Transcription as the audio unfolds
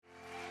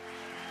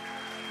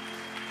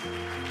Hallelujah.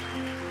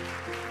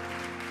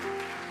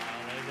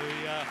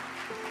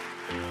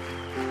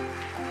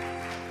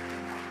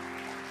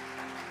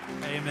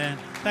 Amen.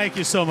 Thank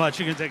you so much.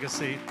 You can take a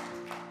seat.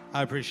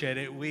 I appreciate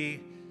it. We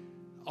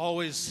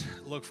always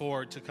look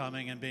forward to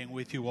coming and being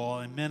with you all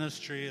in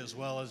ministry as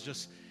well as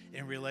just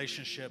in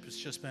relationship. It's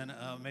just been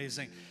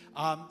amazing.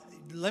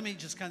 Let me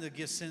just kind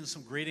of send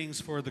some greetings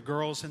for the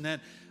girls. And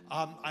then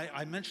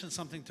I mentioned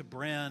something to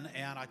Bren,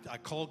 and I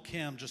called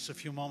Kim just a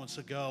few moments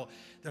ago.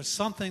 There's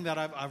something that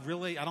I've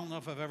really, I don't know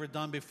if I've ever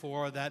done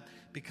before, that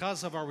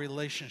because of our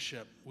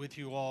relationship with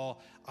you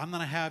all, I'm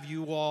going to have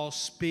you all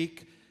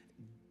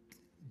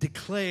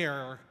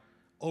declare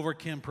over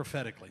Kim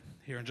prophetically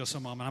here in just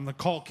a moment. I'm going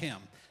to call Kim.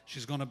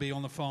 She's going to be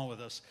on the phone with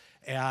us,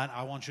 and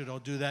I want you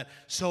to do that.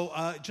 So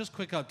just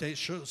quick update.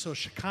 So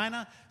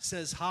Shekinah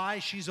says hi.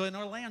 She's in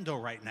Orlando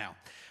right now.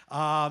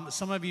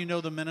 Some of you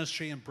know the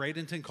ministry in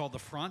Bradenton called The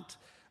Front.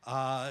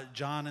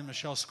 John and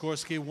Michelle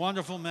Skorsky,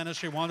 wonderful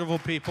ministry, wonderful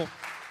people.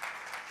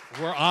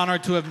 We're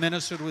honored to have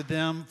ministered with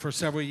them for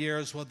several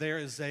years. Well, there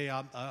is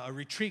a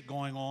retreat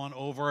going on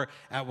over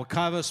at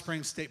Wekiva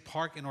Springs State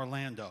Park in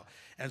Orlando.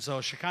 And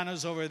so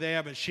Shekinah's over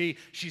there, but she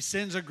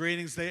sends her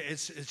greetings.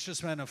 It's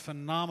just been a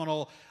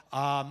phenomenal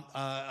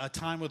a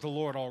time with the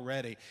Lord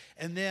already.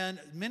 And then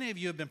many of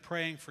you have been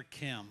praying for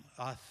Kim.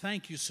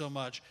 Thank you so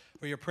much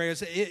for your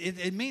prayers.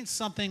 It means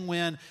something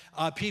when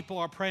people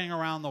are praying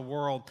around the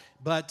world,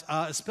 but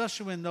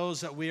especially when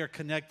those that we are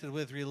connected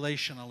with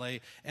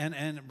relationally.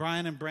 And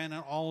Brian and Brandon,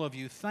 all of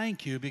you,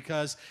 thank you,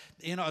 because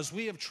as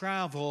we have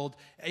traveled,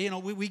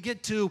 we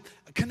get to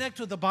connect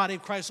with the body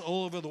of Christ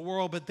all over the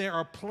world, but there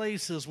are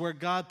places where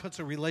God puts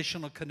a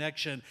relational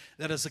connection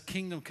that is a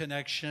kingdom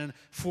connection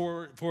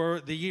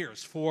for the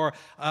years, for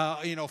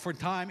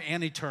time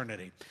and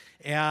eternity.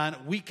 And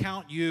we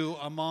count you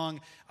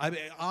among,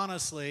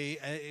 honestly,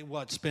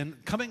 what's been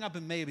coming up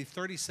in maybe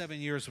 37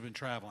 years we've been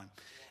traveling.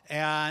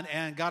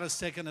 And God has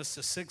taken us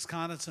to 6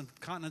 continents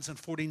and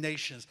 40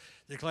 nations,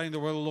 declaring the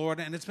word of the Lord.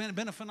 And it's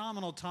been a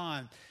phenomenal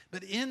time.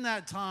 But in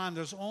that time,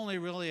 there's only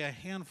really a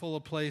handful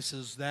of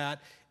places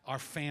that are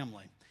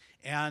family.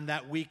 And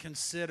that we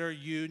consider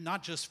you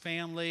not just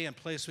family and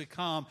place we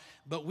come,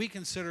 but we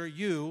consider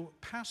you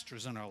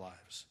pastors in our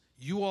lives.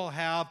 You all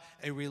have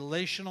a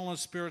relational and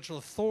spiritual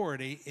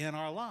authority in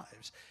our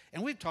lives.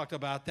 And we've talked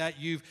about that.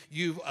 You've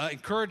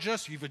encouraged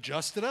us. You've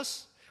adjusted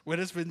us when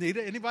it's been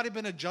needed. Anybody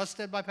been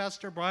adjusted by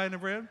Pastor Brian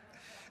and Brad?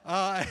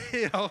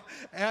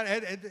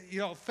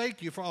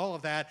 Thank you for all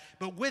of that.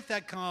 But with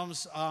that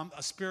comes a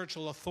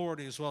spiritual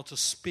authority as well to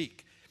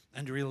speak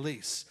and to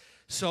release.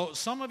 So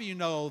some of you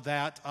know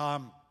that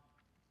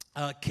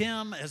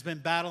Kim has been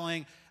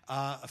battling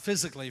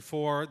physically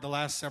for the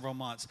last several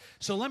months.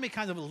 So let me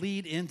kind of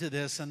lead into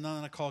this, and then I'm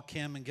going to call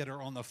Kim and get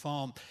her on the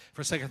phone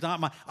for a second.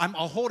 I'm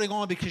holding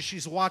on because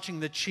she's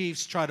watching the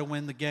Chiefs try to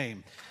win the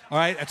game. All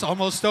right, it's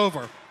almost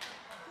over.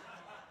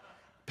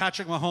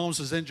 Patrick Mahomes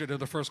was injured in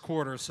the first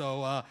quarter,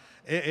 so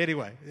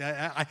anyway,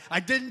 I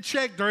didn't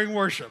check during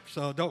worship,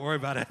 so don't worry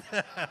about it.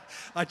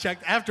 I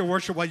checked after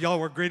worship while y'all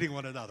were greeting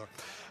one another.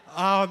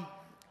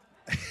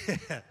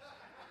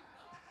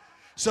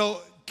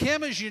 So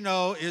Kim, as you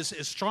know, is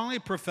strongly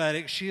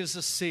prophetic. She is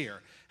a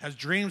seer, has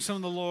dreams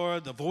from the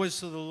Lord, the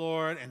voice of the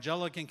Lord,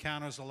 angelic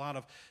encounters, a lot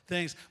of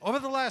things. Over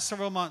the last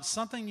several months,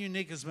 something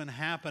unique has been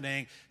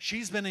happening.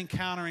 She's been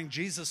encountering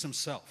Jesus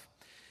himself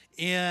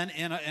in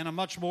a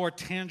much more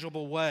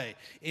tangible way,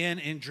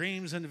 in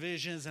dreams and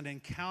visions and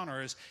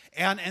encounters.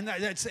 And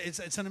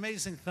it's an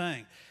amazing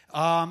thing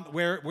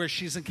where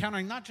she's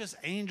encountering not just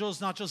angels,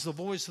 not just the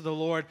voice of the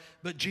Lord,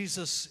 but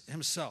Jesus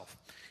himself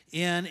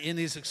in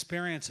these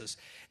experiences.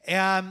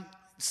 And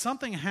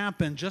something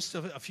happened just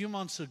a few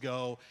months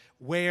ago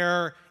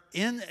where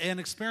in an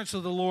experience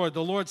of the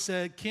Lord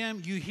said,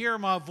 Kim, you hear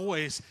my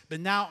voice,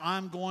 but now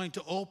I'm going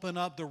to open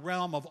up the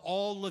realm of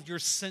all of your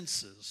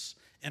senses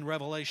in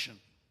revelation.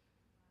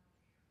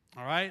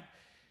 All right?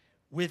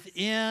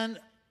 Within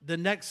the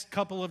next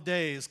couple of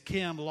days,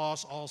 Kim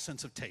lost all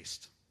sense of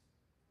taste.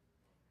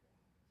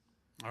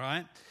 All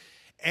right?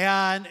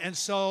 And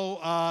so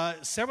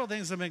several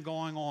things have been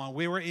going on.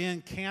 We were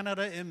in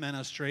Canada in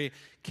ministry.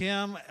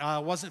 Kim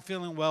wasn't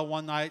feeling well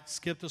one night,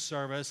 skipped the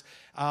service,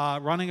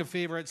 running a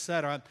fever,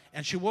 etc.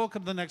 And she woke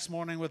up the next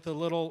morning with a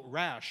little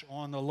rash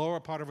on the lower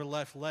part of her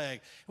left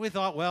leg. We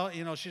thought, well,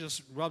 she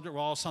just rubbed it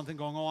raw, something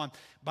going on.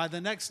 By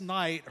the next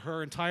night,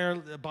 her entire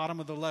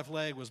bottom of the left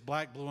leg was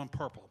black, blue, and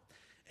purple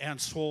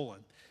and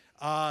swollen.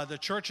 The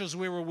churches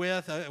we were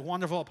with, a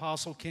wonderful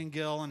apostle, King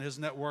Gill, and his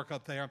network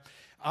up there.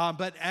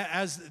 But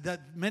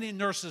many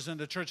nurses in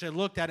the church, they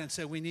looked at it and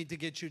said, we need to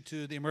get you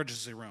to the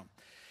emergency room.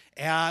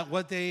 And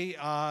what they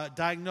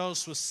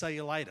diagnosed was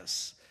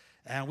cellulitis.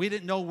 And we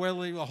didn't know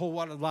really a whole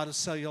lot of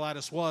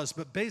cellulitis was,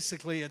 but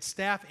basically it's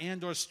staph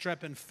and or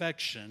strep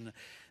infection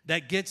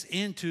that gets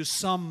into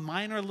some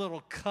minor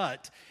little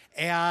cut.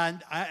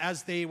 And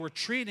as they were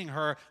treating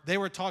her, they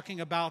were talking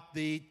about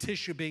the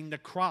tissue being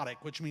necrotic,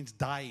 which means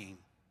dying.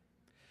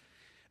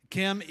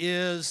 Kim,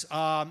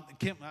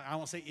 I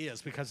won't say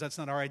is because that's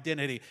not our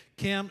identity.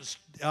 Kim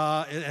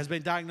has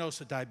been diagnosed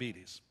with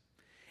diabetes.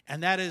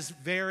 And that is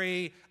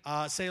very,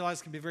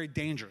 cellulitis can be very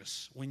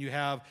dangerous when you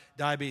have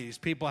diabetes.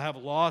 People have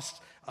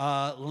lost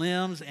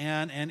limbs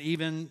and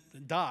even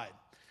died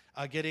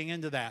getting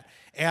into that.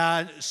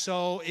 And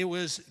so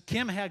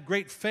Kim had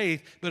great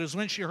faith, but it was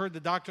when she heard the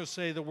doctor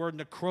say the word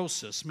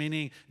necrosis,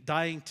 meaning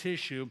dying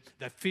tissue,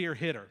 that fear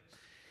hit her.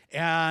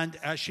 And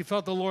she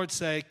felt the Lord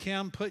say,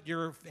 Kim, put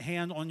your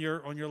hand on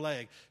your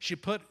leg. She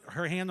put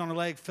her hand on her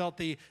leg, felt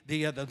the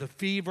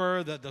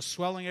fever, the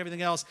swelling,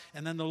 everything else.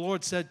 And then the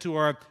Lord said to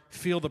her,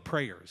 feel the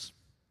prayers.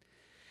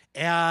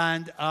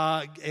 And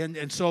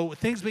so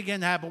things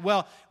began to happen.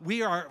 Well,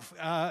 we are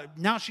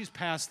now she's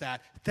past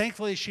that.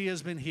 Thankfully, she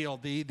has been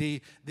healed. The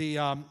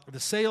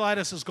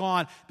cellulitis is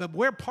gone. But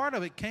where part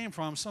of it came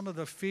from, some of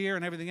the fear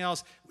and everything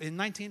else, in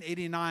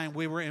 1989,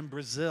 we were in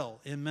Brazil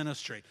in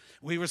ministry.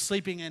 We were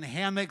sleeping in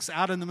hammocks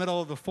out in the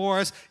middle of the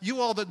forest. You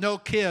all that know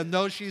Kim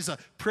know she's a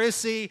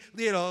prissy,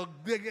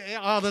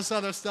 all this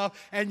other stuff.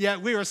 And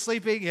yet we were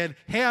sleeping in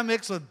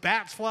hammocks with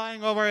bats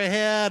flying over our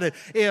head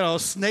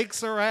and,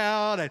 snakes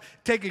around and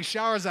taking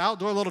showers,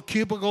 outdoor little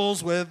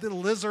cubicles with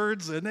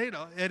lizards and,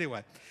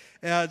 anyway.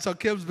 And so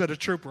Kim's been a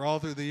trooper all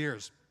through the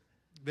years,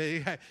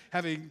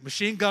 having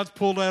machine guns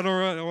pulled at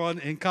her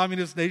in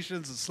communist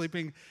nations and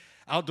sleeping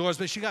outdoors.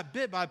 But she got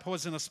bit by a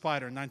poisonous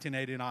spider in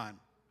 1989.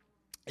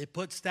 It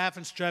put staph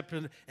and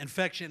strep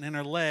infection in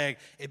her leg.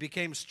 It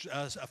became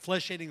a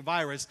flesh-eating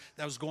virus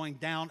that was going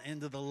down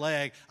into the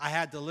leg. I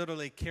had to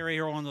literally carry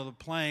her onto the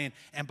plane,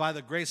 and by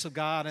the grace of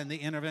God and the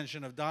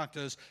intervention of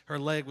doctors, her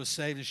leg was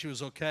saved and she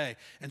was okay.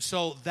 And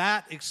so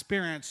that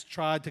experience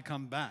tried to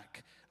come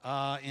back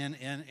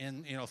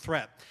in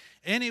threat.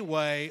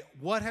 Anyway,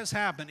 what has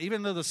happened,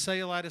 even though the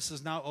cellulitis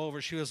is now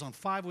over, she was on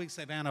 5 weeks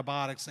of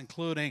antibiotics,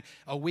 including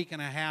a week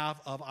and a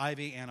half of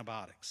IV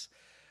antibiotics.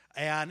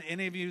 And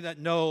any of you that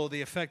know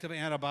the effect of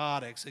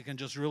antibiotics, it can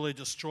just really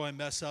destroy,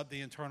 mess up the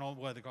internal,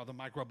 what they call the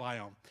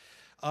microbiome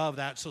of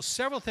that. So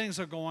several things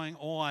are going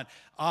on.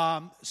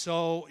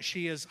 So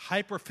she is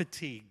hyper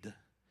fatigued,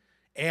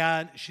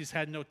 and she's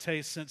had no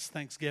taste since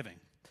Thanksgiving.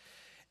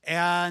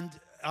 And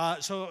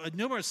so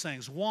numerous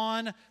things.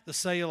 1, the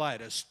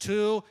cellulitis.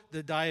 2,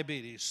 the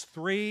diabetes.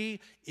 3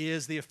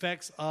 is the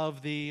effects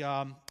of the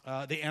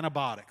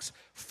antibiotics.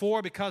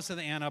 4, because of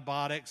the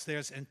antibiotics,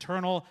 there's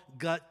internal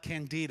gut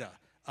candida.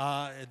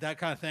 That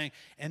kind of thing.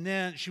 And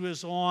then she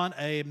was on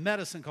a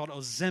medicine called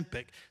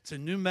Ozempic. It's a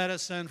new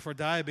medicine for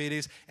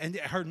diabetes. And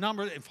her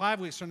number, in 5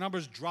 weeks, her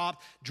numbers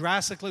dropped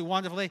drastically,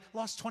 wonderfully.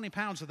 Lost 20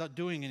 pounds without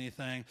doing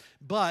anything.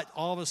 But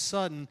all of a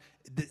sudden,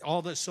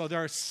 so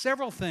there are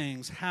several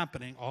things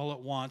happening all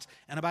at once.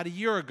 And about a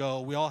year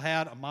ago, we all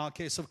had a mild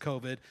case of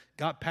COVID,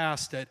 got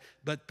past it,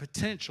 but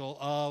potential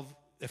of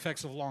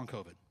effects of long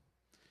COVID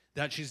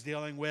that she's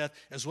dealing with,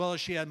 as well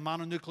as she had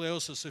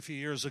mononucleosis a few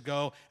years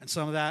ago, and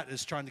some of that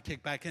is trying to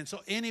kick back in. So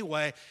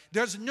anyway,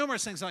 there's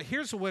numerous things. Now,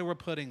 here's the way we're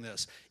putting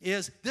this,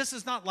 is this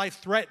is not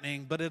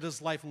life-threatening, but it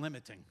is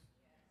life-limiting.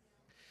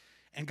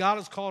 And God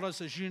has called us,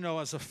 as you know,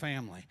 as a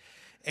family.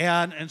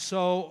 And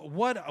so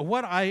what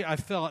I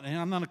felt, and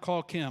I'm going to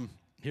call Kim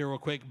here real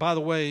quick. By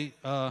the way,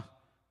 the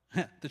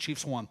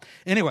Chiefs won.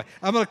 Anyway,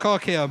 I'm going to call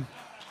Kim.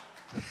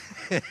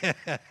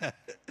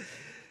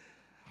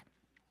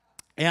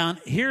 And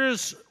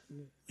here's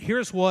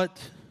what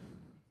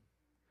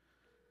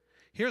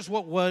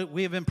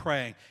we have been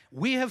praying.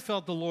 We have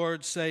felt the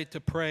Lord say to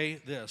pray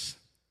this.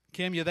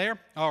 Kim, you there?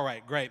 All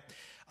right, great.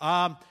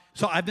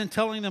 So I've been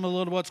telling them a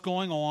little what's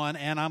going on,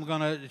 and I'm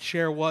going to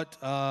share what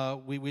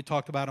we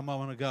talked about a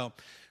moment ago.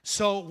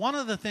 So one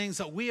of the things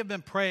that we have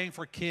been praying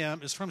for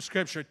Kim is from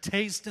Scripture,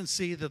 taste and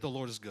see that the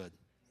Lord is good.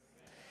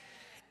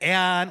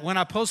 And when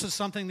I posted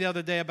something the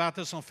other day about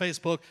this on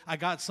Facebook, I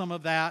got some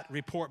of that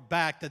report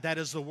back that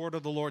is the word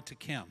of the Lord to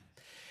Kim.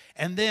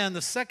 And then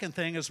the second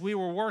thing is we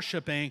were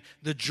worshiping,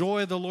 the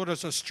joy of the Lord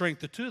is our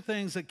strength. The two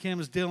things that Kim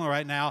is dealing with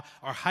right now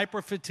are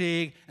hyper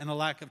fatigue and a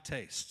lack of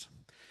taste.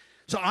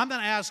 So I'm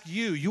going to ask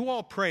you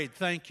all prayed,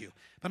 thank you.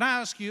 But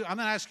I'm going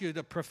to ask you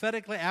to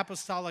prophetically,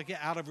 apostolically,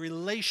 out of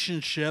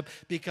relationship,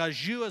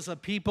 because you as a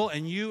people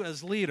and you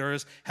as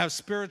leaders have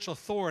spiritual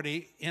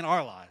authority in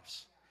our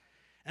lives.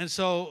 And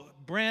so,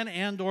 Bryn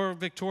and or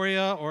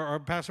Victoria or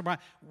Pastor Brian,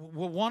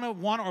 one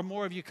or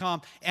more of you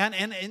come.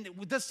 And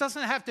this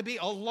doesn't have to be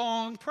a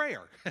long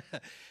prayer.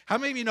 How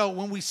many of you know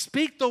when we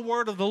speak the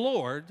word of the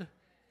Lord,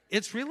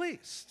 it's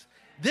released?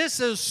 This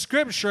is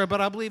Scripture, but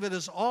I believe it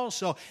is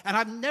also. And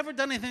I've never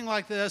done anything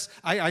like this.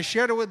 I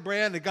shared it with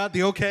Brand and got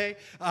the okay.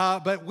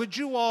 But would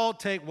you all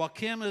take, while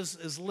Kim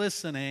is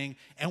listening,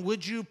 and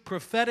would you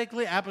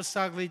prophetically,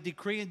 apostolically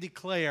decree and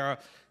declare,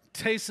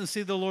 taste and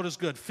see the Lord is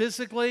good,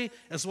 physically,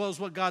 as well as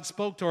what God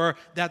spoke to her,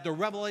 that the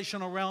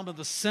revelational realm of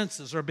the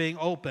senses are being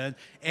opened,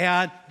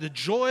 and the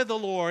joy of the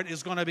Lord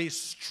is going to be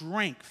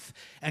strength,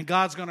 and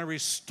God's going to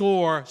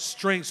restore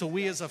strength, so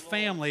we as a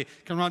family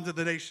can run to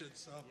the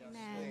nations. So,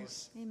 Amen.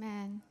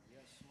 Amen.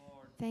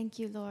 Thank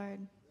you, Lord.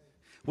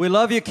 We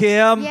love you,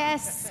 Kim.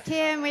 Yes,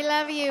 Kim, we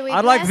love you.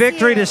 I'd like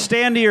Victory to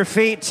stand to your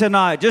feet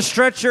tonight. Just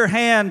stretch your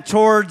hand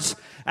towards,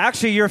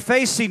 actually, you're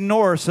facing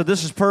north, so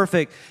this is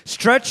perfect.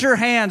 Stretch your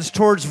hands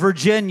towards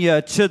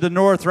Virginia to the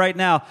north right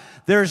now.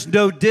 There's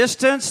no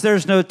distance,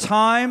 there's no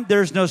time,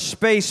 there's no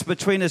space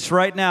between us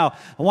right now.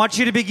 I want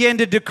you to begin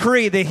to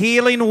decree the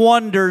healing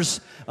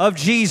wonders of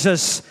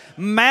Jesus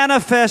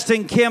manifest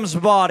in Kim's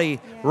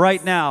body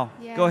right now.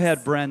 Yes. Go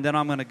ahead, Bren, then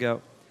I'm going to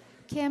go.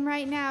 Kim,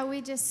 right now we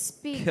just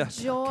speak Yes,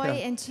 joy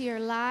okay. into your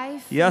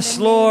life. Yes, in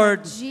the name Lord.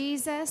 of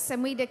Jesus,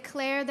 and we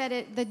declare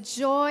that the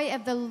joy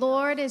of the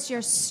Lord is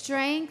your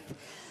strength.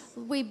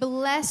 We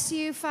bless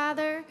you,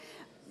 Father.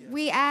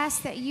 We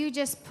ask that you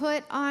just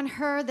put on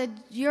her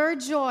your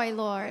joy,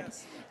 Lord.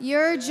 Yes.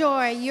 Your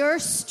joy, your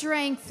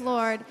strength,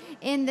 Lord,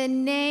 in the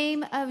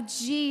name of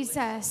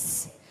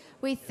Jesus.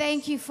 We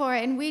thank you for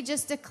it, and we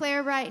just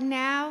declare right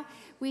now,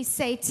 we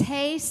say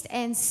taste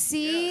and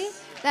see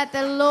that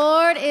the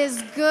Lord is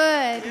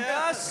good.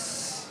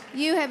 Yes.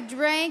 You have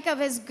drank of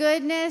his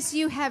goodness.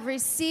 You have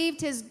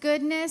received his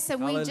goodness.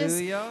 And we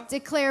Hallelujah. just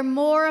declare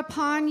more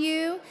upon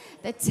you,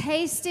 the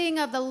tasting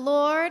of the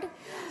Lord.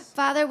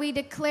 Father, we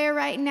declare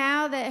right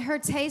now that her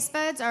taste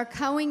buds are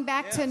going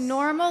back to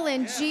normal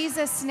in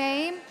Jesus'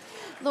 name.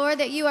 Lord,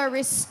 that you are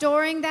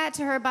restoring that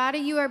to her body.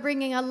 You are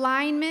bringing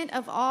alignment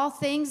of all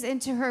things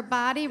into her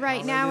body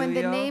right now in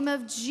the name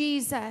of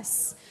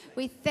Jesus.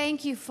 We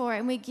thank you for it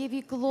and we give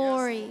you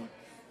glory.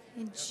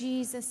 In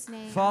Jesus'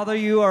 name. Father,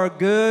 you are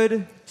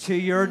good to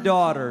your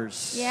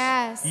daughters.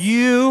 Yes.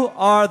 You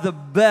are the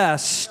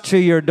best to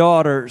your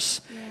daughters.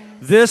 Yes.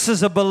 This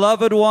is a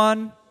beloved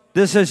one.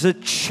 This is a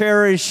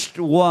cherished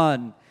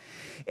one.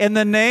 In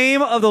the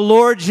name of the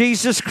Lord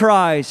Jesus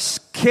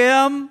Christ,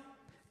 Kim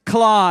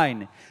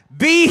Klein,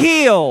 be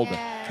healed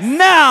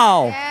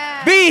now.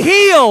 Yes. Be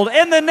healed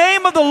in the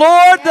name of the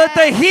Lord, that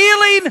the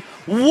healing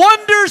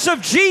wonders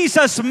of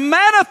Jesus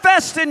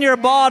manifest in your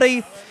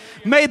body.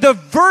 May the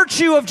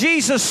virtue of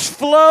Jesus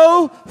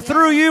flow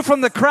through you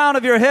from the crown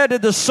of your head to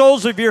the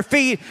soles of your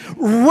feet.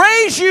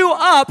 Raise you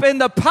up in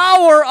the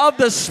power of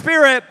the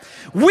Spirit.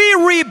 We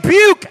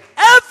rebuke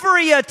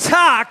every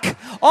attack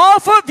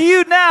off of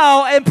you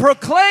now and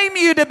proclaim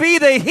you to be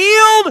the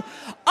healed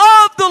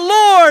of the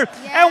Lord.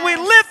 Yes. And we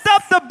lift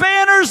up the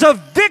banners of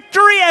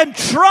victory and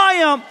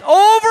triumph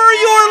over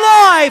your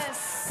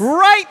life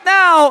right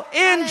now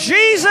in Hallelujah.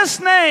 Jesus'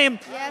 name.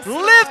 Yes,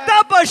 Lift Lord.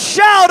 up a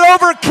shout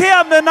over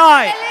Kim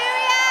tonight.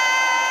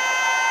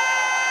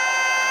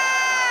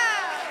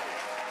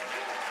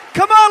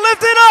 Come on,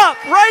 lift it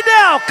up right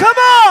now. Come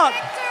on.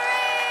 Victory!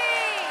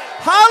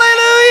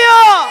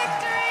 Hallelujah.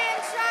 Victory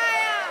and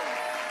triumph.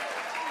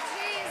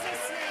 In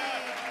Jesus'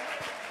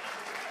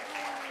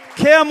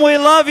 name. Kim, we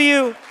love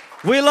you.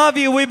 We love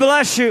you. We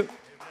bless you.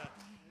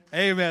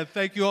 Amen.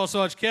 Thank you all so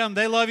much, Kim.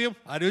 They love you.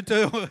 I do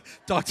too.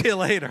 Talk to you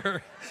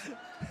later.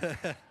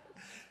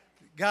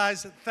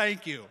 Guys,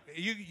 thank you.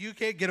 You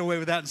can't get away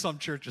with that in some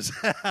churches,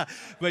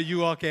 but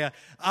you all can.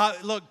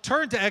 Look,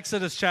 turn to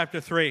Exodus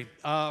chapter 3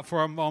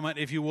 for a moment,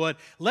 if you would.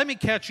 Let me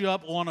catch you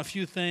up on a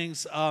few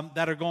things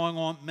that are going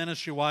on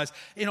ministry-wise.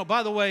 You know,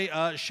 by the way,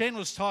 Shane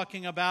was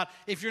talking about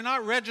if you're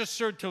not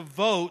registered to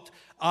vote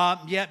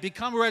yet,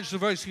 become a registered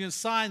voter so you can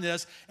sign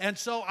this. And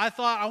so I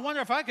thought, I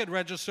wonder if I could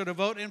register to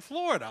vote in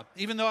Florida,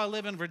 even though I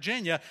live in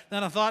Virginia.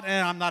 Then I thought,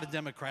 I'm not a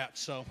Democrat,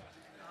 so...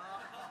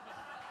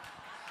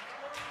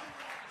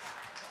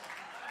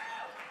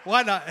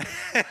 Why not?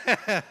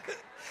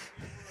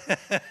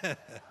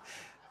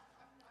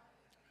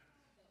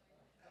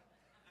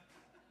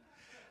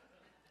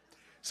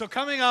 So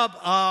coming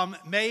up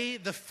May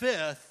the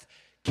 5th,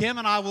 Kim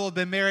and I will have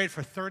been married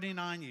for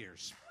 39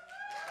 years.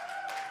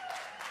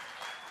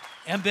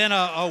 And been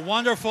a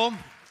wonderful,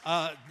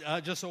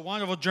 just a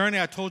wonderful journey.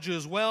 I told you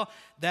as well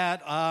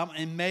that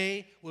in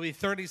May will be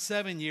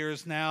 37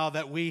 years now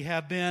that we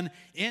have been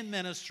in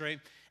ministry.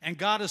 And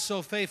God is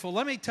so faithful.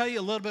 Let me tell you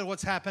a little bit of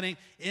what's happening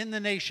in the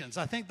nations.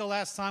 I think the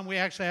last time we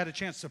actually had a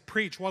chance to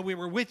preach while we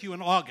were with you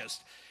in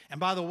August. And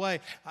by the way,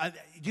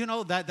 you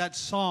know that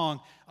song,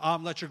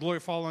 Let Your Glory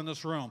Fall in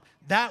This Room,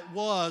 that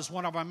was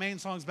one of our main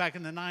songs back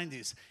in the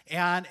 90s.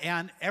 And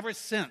ever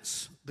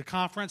since the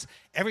conference,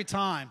 every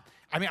time,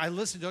 I mean, I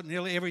listen to it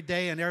nearly every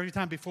day and every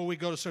time before we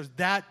go to service.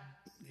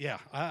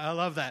 I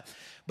love that.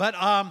 But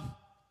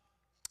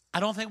I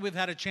don't think we've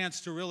had a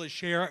chance to really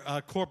share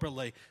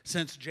corporately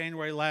since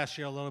January last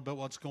year a little bit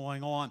what's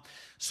going on.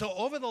 So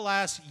over the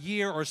last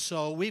year or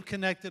so, we've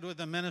connected with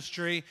a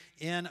ministry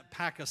in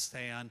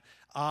Pakistan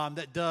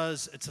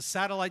it's a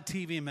satellite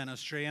TV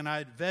ministry, and I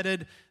had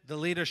vetted the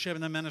leadership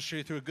in the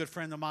ministry through a good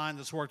friend of mine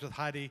that's worked with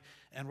Heidi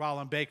and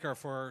Roland Baker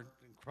for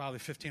probably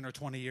 15 or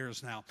 20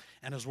 years now,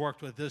 and has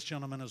worked with this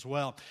gentleman as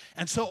well.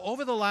 And so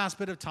over the last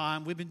bit of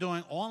time, we've been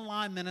doing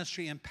online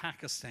ministry in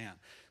Pakistan.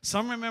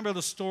 Some remember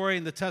the story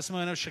and the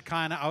testimony of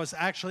Shekinah. I was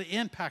actually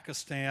in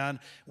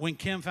Pakistan when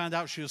Kim found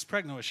out she was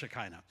pregnant with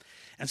Shekinah.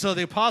 And so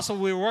the apostle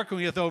we were working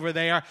with over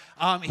there,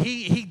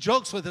 he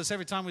jokes with us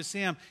every time we see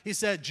him. He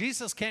said,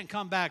 Jesus can't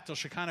come back till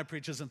Shekinah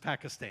preaches in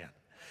Pakistan.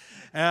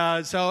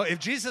 So if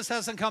Jesus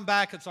hasn't come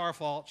back, it's our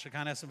fault.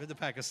 Shekinah hasn't been to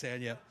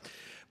Pakistan yet.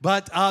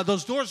 But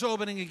those doors are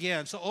opening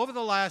again. So over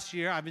the last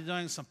year, I've been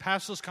doing some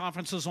pastors'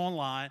 conferences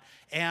online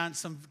and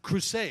some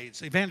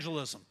crusades,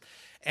 evangelism.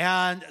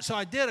 And so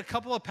I did a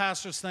couple of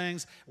pastors'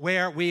 things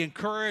where we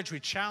encourage, we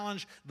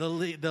challenge the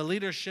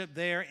leadership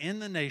there in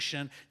the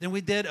nation. Then we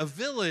did a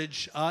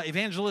village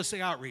evangelistic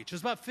outreach. It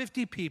was about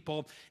 50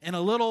 people in a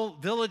little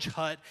village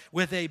hut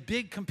with a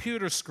big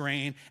computer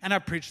screen, and I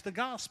preached the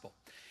gospel.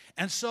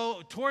 And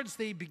so towards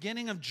the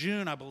beginning of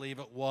June, I believe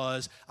it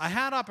was, I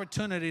had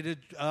opportunity to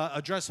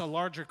address a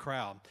larger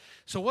crowd.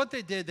 So what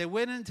they did, they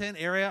went into an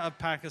area of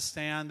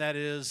Pakistan that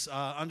is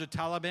under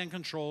Taliban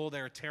control.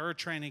 There are terror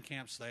training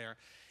camps there.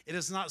 It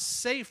is not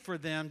safe for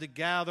them to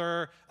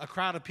gather a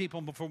crowd of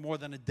people for more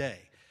than a day.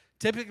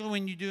 Typically,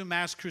 when you do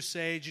mass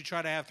crusades, you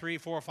try to have 3,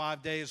 4,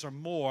 5 days or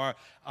more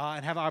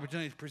and have an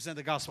opportunity to present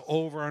the gospel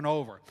over and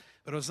over.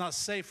 But it was not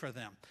safe for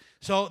them.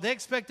 So they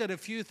expected a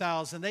few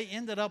thousand. They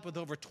ended up with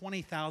over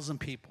 20,000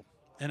 people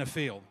in a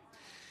field.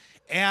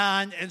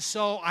 And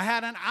so I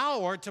had an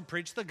hour to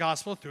preach the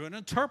gospel through an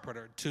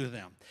interpreter to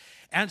them.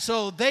 And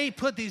so they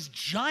put these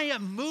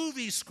giant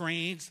movie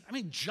screens,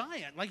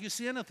 giant, like you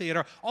see in a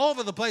theater, all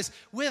over the place,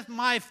 with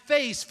my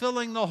face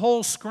filling the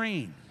whole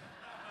screen.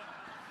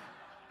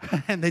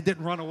 And they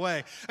didn't run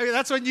away.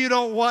 That's when you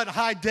don't want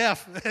high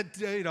def,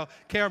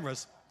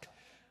 cameras.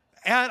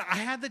 And I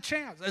had the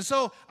chance. And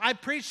so I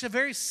preached a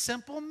very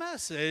simple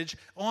message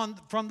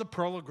from the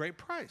Pearl of Great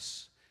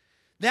Price.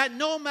 That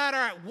no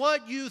matter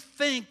what you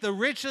think the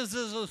riches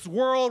of this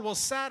world will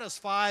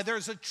satisfy,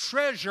 there's a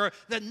treasure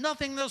that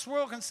nothing in this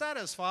world can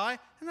satisfy,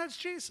 and that's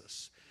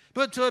Jesus.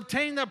 But to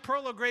obtain the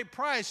pearl of great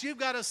price, you've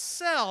got to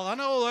sell.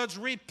 In other words,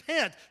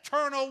 repent,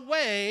 turn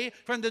away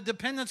from the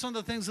dependence on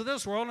the things of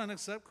this world and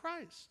accept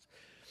Christ.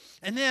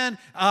 And then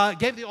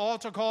gave the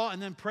altar call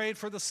and then prayed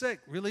for the sick,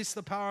 released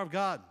the power of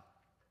God.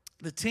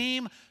 The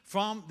team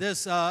from this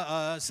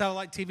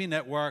satellite TV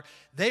network,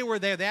 they were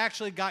there. They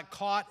actually got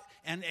caught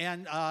and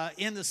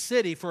in the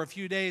city for a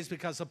few days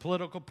because of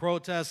political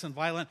protests and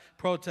violent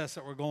protests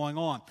that were going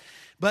on.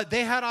 But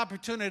they had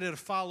opportunity to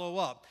follow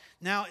up.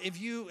 Now, if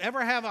you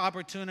ever have an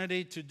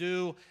opportunity to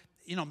do,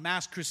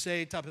 mass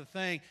crusade type of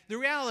thing, the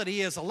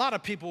reality is a lot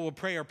of people will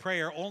pray a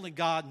prayer, only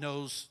God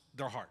knows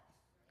their heart.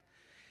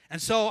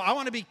 And so I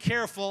want to be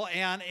careful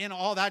and in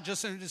all that,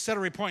 just instead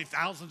of reporting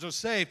thousands are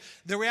saved,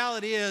 the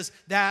reality is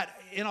that,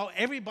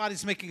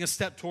 everybody's making a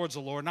step towards the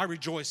Lord, and I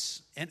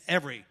rejoice in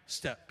every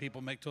step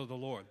people make toward the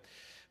Lord.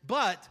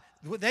 But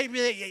they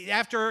really,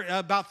 after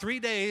about 3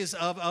 days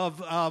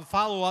of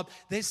follow-up,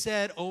 they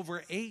said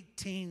over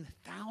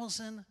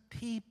 18,000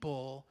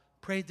 people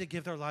prayed to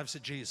give their lives to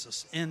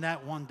Jesus in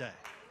that one day.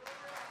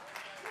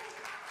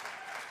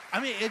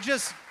 It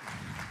just...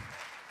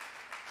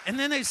 And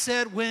then they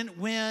said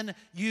when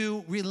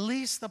you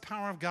release the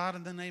power of God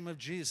in the name of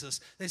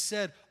Jesus, they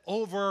said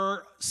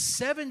over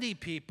 70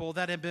 people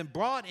that had been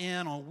brought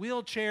in on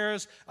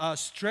wheelchairs,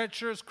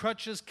 stretchers,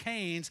 crutches,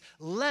 canes,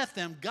 left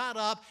them, got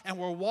up, and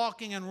were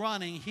walking and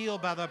running,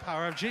 healed by the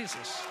power of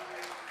Jesus.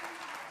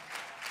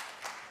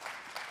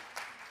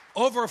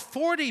 Over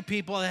 40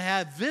 people that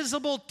had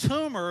visible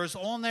tumors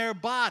on their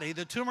body.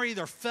 The tumor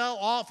either fell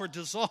off or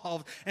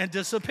dissolved and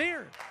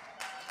disappeared.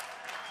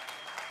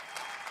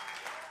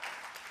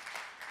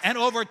 And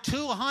over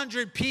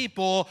 200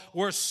 people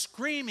were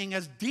screaming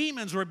as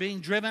demons were being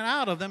driven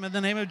out of them in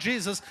the name of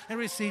Jesus and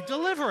received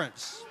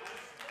deliverance.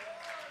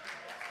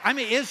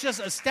 It's just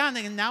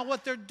astounding. And now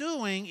what they're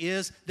doing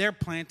is they're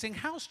planting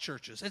house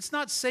churches. It's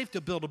not safe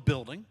to build a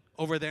building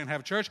over there and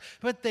have a church,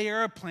 but they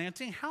are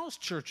planting house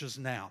churches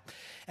now.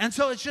 And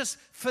so it's just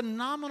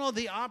phenomenal,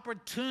 the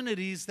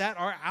opportunities that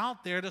are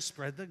out there to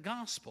spread the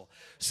gospel.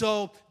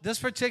 So this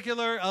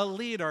particular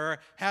leader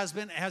has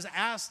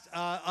asked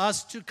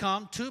us to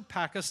come to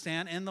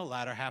Pakistan in the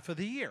latter half of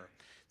the year.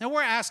 Now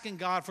we're asking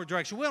God for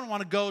direction. We don't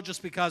want to go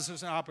just because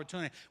there's an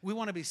opportunity. We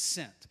want to be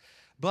sent.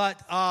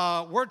 But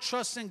we're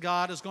trusting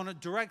God is going to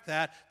direct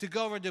that to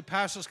go over to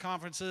pastors'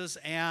 conferences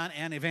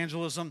and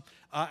evangelism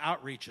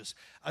outreaches.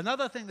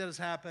 Another thing that has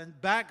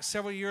happened, back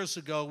several years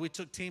ago, we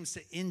took teams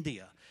to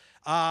India.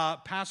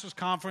 Pastors'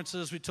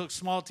 conferences, we took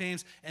small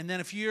teams. And then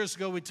a few years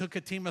ago, we took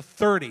a team of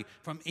 30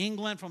 from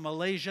England, from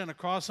Malaysia, and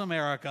across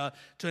America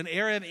to an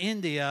area of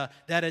India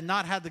that had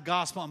not had the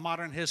gospel in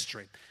modern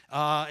history.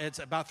 It's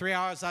about 3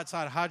 hours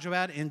outside of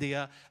Hyderabad,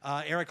 India,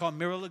 area called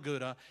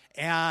Miralaguda.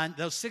 And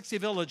those 60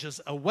 villages,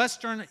 a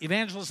Western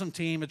evangelism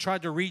team had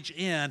tried to reach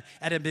in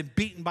and had been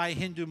beaten by a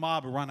Hindu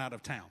mob and run out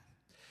of town.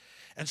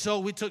 And so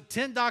we took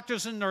 10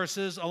 doctors and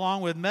nurses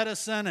along with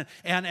medicine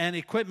and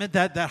equipment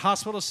that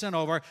hospital sent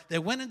over. They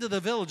went into the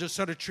villages,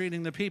 started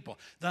treating the people.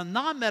 The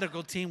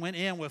non-medical team went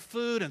in with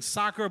food and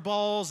soccer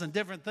balls and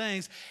different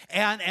things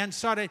and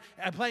started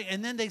playing.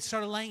 And then they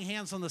started laying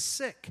hands on the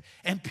sick,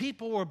 and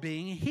people were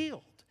being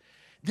healed.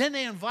 Then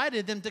they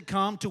invited them to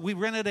come to, we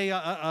rented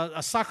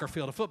a soccer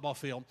field, a football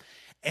field,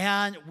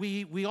 and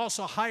we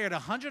also hired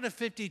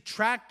 150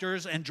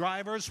 tractors and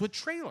drivers with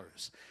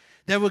trailers.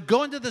 that would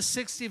go into the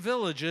 60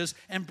 villages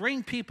and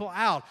bring people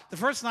out. The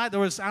first night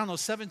there was,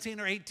 17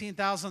 or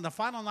 18,000. The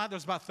final night there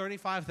was about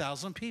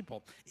 35,000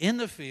 people in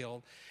the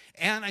field.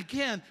 And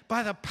again,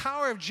 by the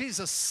power of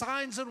Jesus,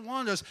 signs and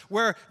wonders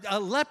where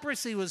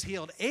leprosy was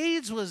healed,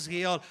 AIDS was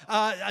healed,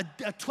 a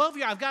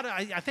 12-year,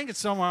 I think it's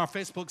somewhere on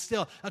Facebook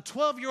still, a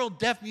 12-year-old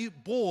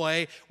deaf-mute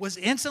boy was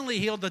instantly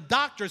healed. The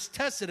doctors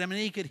tested him and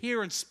he could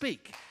hear and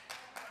speak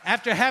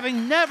after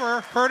having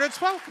never heard it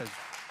spoken.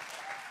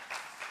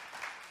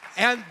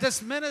 And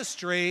this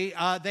ministry,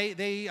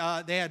 they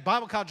had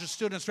Bible college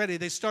students ready.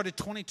 They started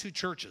 22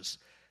 churches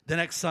the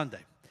next Sunday.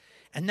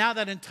 And now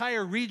that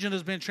entire region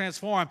has been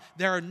transformed.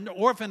 There are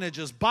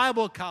orphanages,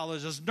 Bible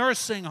colleges,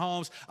 nursing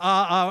homes,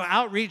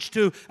 outreach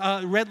to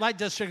red light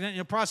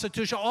district,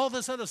 prostitution, all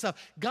this other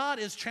stuff. God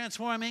is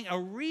transforming a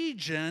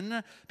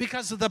region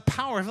because of the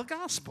power of the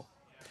gospel.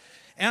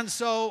 And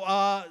so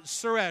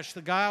Suresh,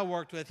 the guy I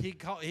worked with, he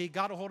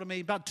got a hold of me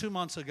about 2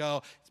 months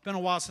ago. It's been a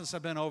while since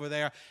I've been over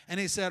there. And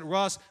he said,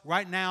 Russ,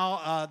 right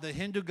now the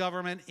Hindu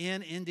government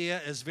in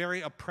India is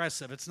very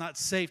oppressive. It's not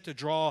safe to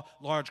draw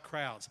large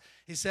crowds.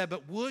 He said,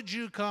 but would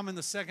you come in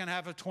the second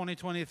half of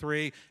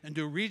 2023 and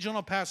do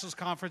regional pastors'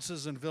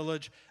 conferences and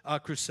village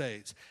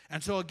crusades?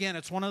 And so, again,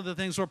 it's one of the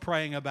things we're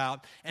praying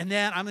about. And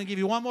then I'm going to give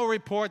you one more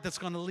report that's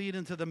going to lead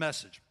into the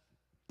message.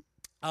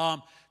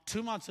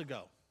 2 months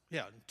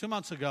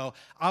ago,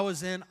 I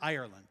was in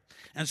Ireland.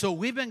 And so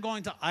we've been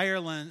going to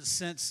Ireland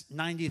since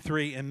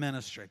 93 in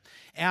ministry.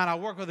 And I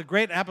work with a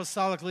great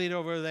apostolic leader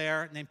over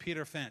there named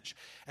Peter Finch.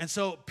 And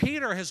so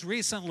Peter has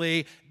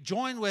recently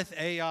joined with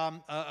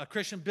a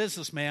Christian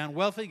businessman,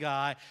 wealthy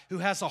guy, who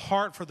has a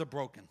heart for the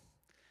broken,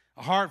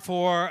 a heart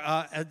for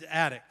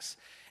addicts.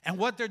 And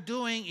what they're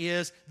doing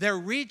is they're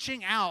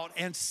reaching out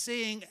and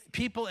seeing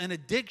people in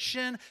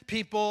addiction,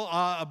 people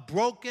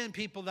broken,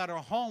 people that are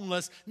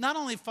homeless, not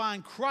only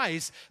find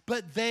Christ,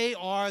 but they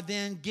are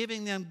then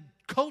giving them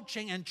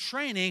coaching and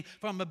training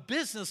from a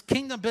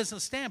kingdom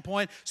business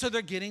standpoint, so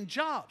they're getting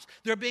jobs.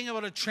 They're being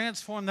able to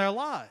transform their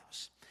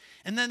lives.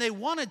 And then they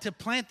wanted to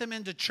plant them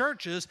into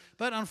churches,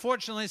 but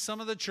unfortunately some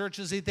of the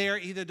churches there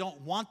either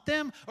don't want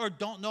them or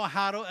don't know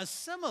how to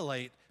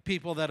assimilate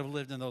people that have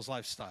lived in those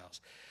lifestyles.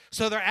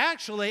 So they're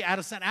actually,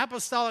 at an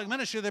apostolic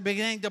ministry, they're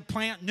beginning to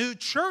plant new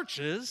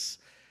churches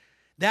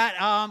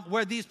that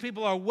where these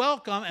people are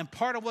welcome and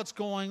part of what's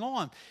going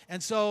on.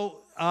 And so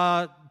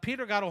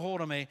Peter got a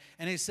hold of me,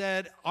 and he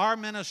said, our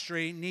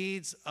ministry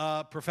needs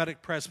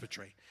prophetic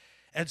presbytery.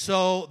 And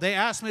so they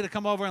asked me to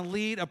come over and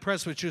lead a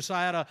presbytery. So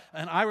I had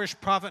an Irish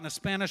prophet and a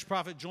Spanish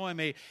prophet join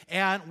me,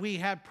 and we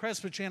had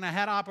presbytery, and I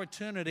had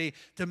opportunity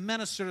to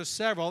minister to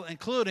several,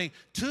 including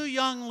 2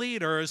 young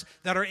leaders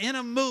that are in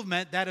a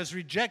movement that has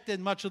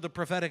rejected much of the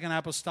prophetic and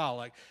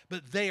apostolic,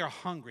 but they are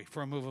hungry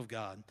for a move of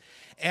God.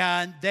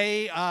 And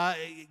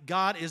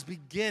God is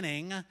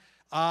beginning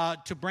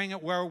to bring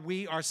it where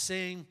we are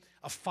seeing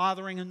a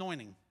fathering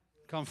anointing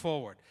come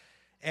forward.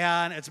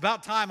 And it's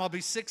about time. I'll be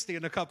 60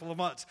 in a couple of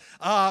months.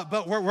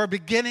 But we're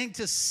beginning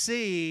to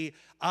see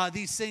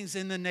these things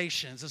in the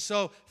nations. And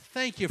so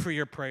thank you for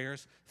your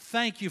prayers.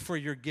 Thank you for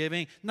your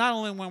giving. Not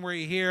only when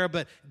we're here,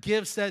 but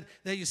gifts that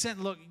you sent.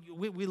 Look,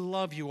 we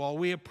love you all.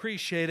 We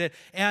appreciate it.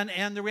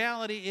 And the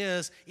reality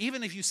is,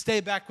 even if you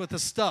stay back with the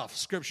stuff,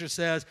 Scripture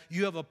says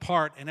you have a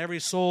part in every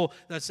soul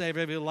that's saved,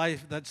 every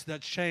life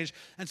that's changed.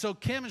 And so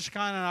Kim and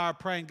Shekinah and I are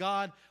praying,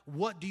 God,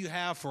 what do you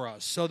have for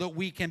us so that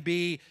we can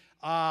be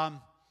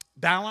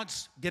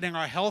balanced, getting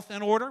our health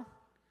in order,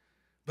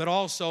 but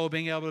also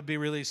being able to be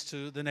released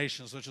to the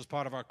nations, which is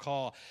part of our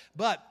call.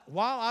 But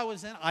while I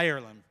was in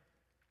Ireland,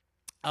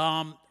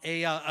 an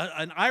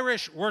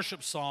Irish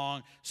worship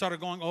song started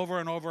going over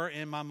and over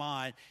in my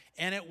mind,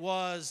 and it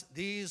was,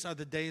 These Are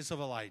the Days of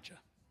Elijah.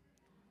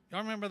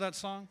 Y'all remember that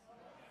song?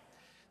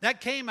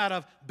 That came out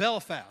of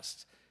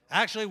Belfast.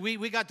 Actually,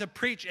 we got to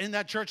preach in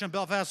that church in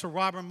Belfast where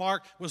Robert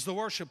Mark was the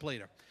worship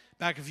leader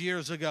back a few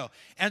years ago.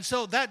 And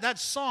so that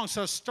song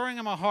starts stirring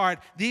in my heart.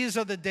 These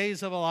are the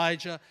days of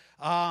Elijah.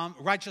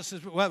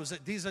 Righteousness, what was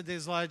it? These are the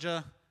days of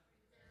Elijah.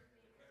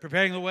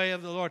 Preparing the way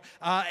of the Lord.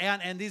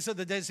 And these are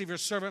the days of your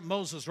servant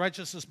Moses,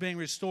 righteousness being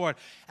restored.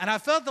 And I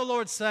felt the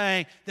Lord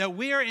saying that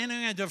we are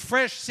entering into a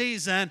fresh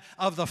season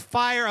of the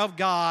fire of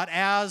God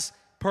as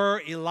per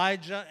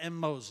Elijah and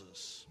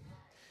Moses.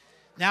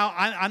 Now,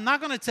 I'm not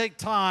going to take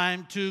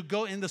time to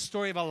go in the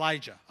story of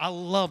Elijah. I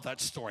love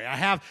that story. I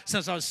have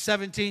since I was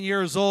 17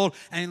 years old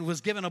and was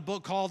given a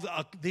book called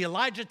The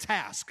Elijah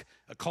Task,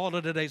 a call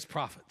to today's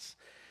prophets.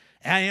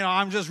 And,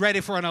 I'm just ready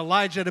for an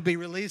Elijah to be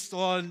released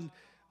on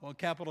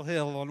Capitol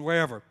Hill, on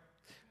wherever.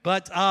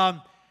 But there's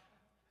a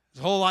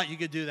whole lot you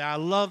could do there. I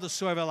love the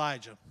story of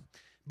Elijah.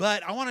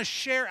 But I want to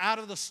share out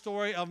of the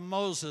story of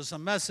Moses a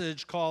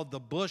message called The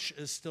Bush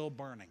is Still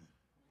Burning.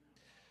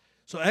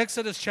 So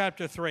Exodus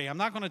chapter 3. I'm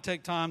not going to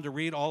take time to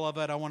read all of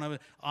it. I want to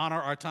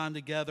honor our time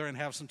together and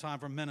have some time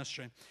for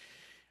ministry.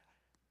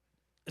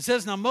 It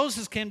says, Now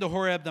Moses came to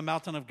Horeb, the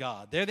mountain of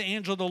God. There the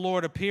angel of the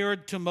Lord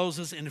appeared to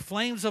Moses in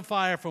flames of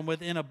fire from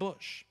within a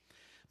bush.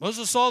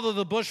 Moses saw that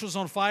the bush was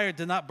on fire, it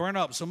did not burn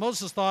up. So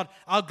Moses thought,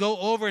 I'll go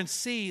over and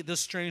see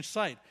this strange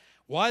sight.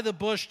 why the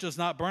bush does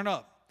not burn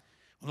up.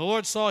 When the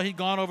Lord saw he'd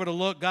gone over to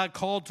look, God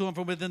called to him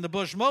from within the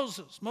bush,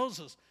 Moses,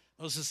 Moses.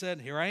 Moses said,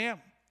 here I am.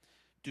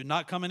 Do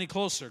not come any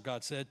closer,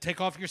 God said.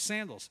 Take off your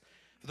sandals,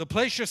 for the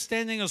place you're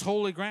standing is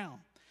holy ground.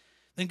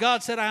 Then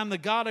God said, I am the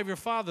God of your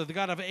father, the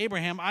God of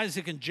Abraham,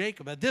 Isaac, and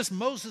Jacob. At this,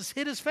 Moses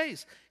hid his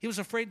face. He was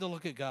afraid to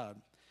look at God.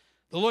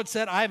 The Lord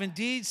said, I have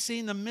indeed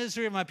seen the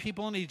misery of my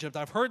people in Egypt.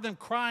 I've heard them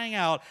crying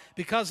out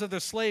because of their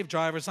slave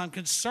drivers. I'm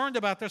concerned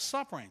about their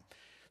suffering.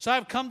 So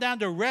I've come down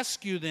to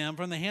rescue them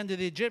from the hand of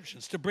the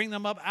Egyptians, to bring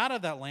them up out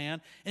of that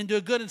land into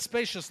a good and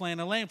spacious land,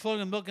 a land flowing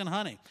with milk and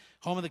honey,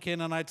 home of the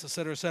Canaanites,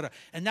 etc., etc.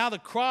 And now the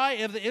cry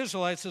of the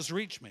Israelites has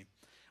reached me.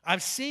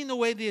 I've seen the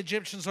way the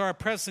Egyptians are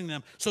oppressing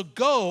them. So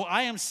go,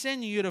 I am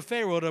sending you to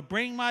Pharaoh to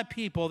bring my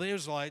people, the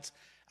Israelites,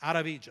 out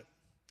of Egypt.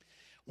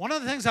 One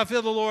of the things I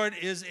feel the Lord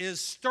is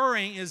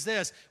stirring is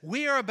this.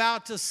 We are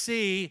about to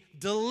see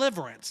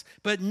deliverance,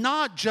 but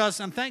not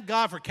just, and thank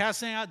God for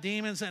casting out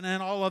demons and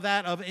all of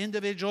that of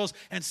individuals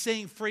and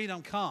seeing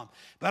freedom come.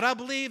 But I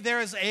believe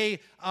there is a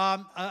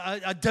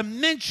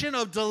dimension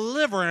of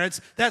deliverance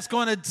that's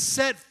going to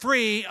set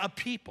free a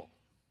people.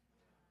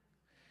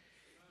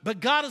 But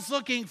God is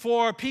looking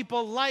for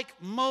people like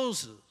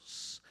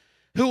Moses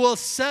who will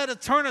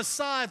turn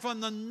aside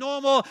from the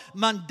normal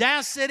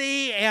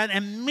mundacity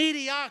and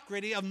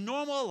mediocrity of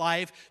normal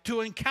life to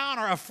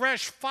encounter a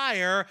fresh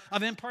fire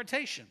of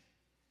impartation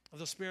of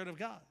the Spirit of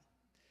God.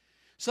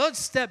 So let's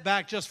step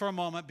back just for a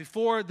moment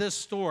before this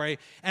story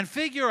and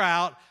figure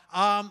out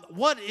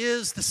what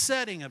is the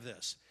setting of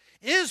this.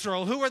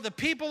 Israel, who are the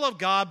people of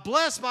God,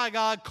 blessed by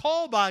God,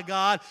 called by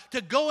God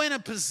to go in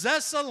and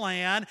possess a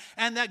land,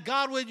 and that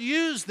God would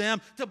use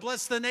them to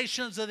bless the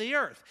nations of the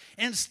earth.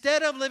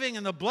 Instead of living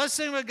in the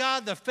blessing of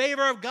God, the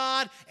favor of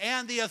God,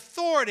 and the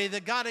authority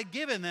that God had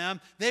given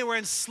them, they were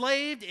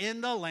enslaved in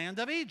the land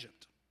of Egypt.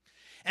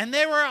 And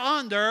they were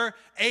under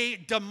a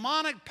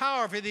demonic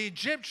power. For the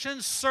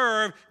Egyptians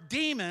served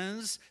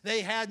demons.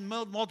 They had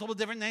multiple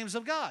different names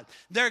of God.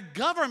 Their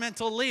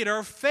governmental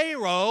leader,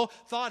 Pharaoh,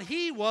 thought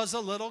he was a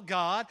little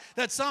god,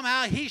 that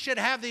somehow he should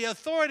have the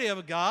authority of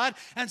a god.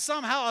 And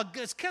somehow,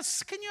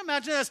 can you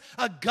imagine this?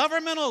 A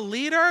governmental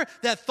leader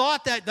that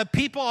thought that the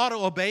people ought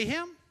to obey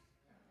him?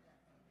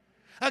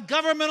 A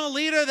governmental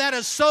leader that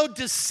is so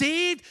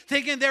deceived,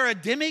 thinking they're a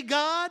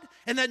demigod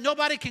and that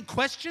nobody can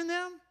question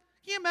them?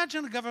 Can you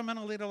imagine a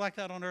governmental leader like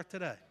that on earth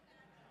today?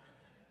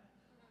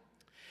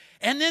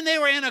 And then they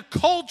were in a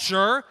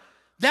culture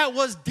that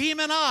was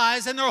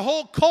demonized, and their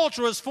whole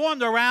culture was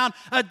formed around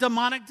a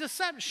demonic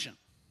deception.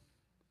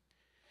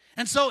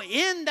 And so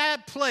in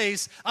that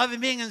place of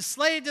being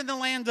enslaved in the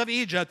land of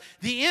Egypt,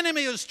 the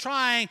enemy was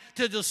trying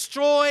to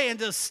destroy and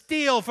to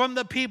steal from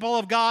the people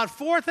of God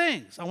 4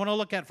 things I want to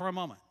look at for a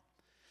moment.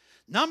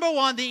 Number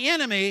 1, the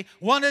enemy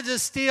wanted to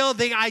steal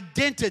the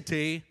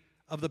identity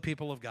of the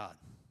people of God.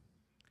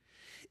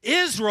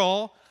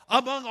 Israel,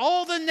 among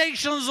all the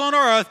nations on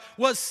earth,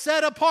 was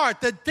set apart.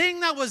 The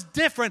thing that was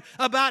different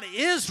about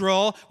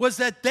Israel was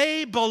that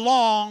they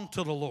belonged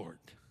to the Lord.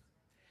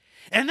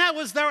 And that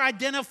was their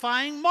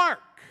identifying mark.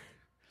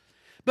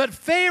 But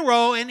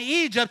Pharaoh in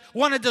Egypt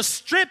wanted to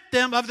strip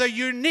them of their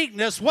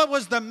uniqueness. What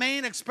was the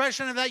main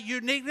expression of that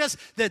uniqueness?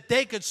 That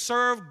they could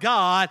serve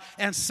God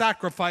and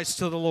sacrifice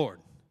to the Lord.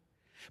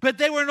 But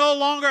they were no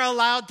longer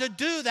allowed to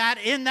do that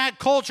in that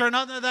culture and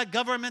under that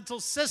governmental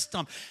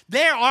system.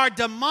 There are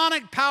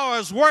demonic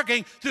powers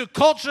working through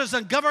cultures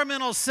and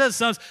governmental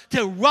systems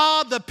to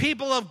rob the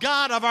people of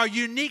God of our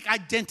unique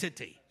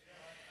identity.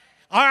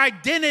 Our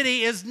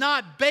identity is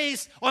not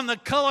based on the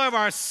color of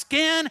our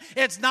skin.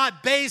 It's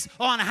not based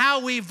on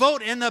how we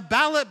vote in the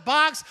ballot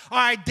box.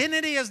 Our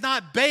identity is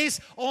not based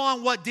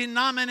on what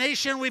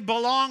denomination we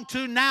belong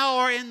to now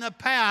or in the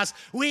past.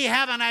 We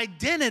have an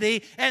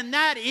identity, and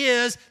that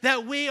is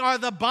that we are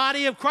the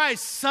body of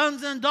Christ,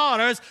 sons and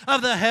daughters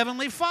of the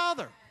Heavenly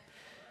Father.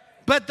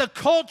 But the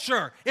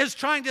culture is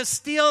trying to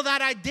steal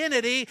that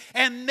identity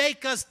and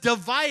make us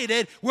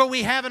divided, where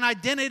we have an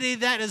identity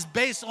that is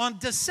based on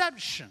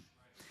deception.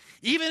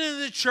 Even in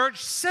the church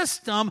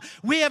system,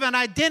 we have an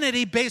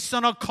identity based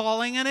on a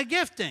calling and a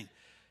gifting.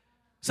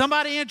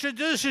 Somebody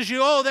introduces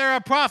you, oh, they're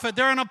a prophet,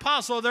 they're an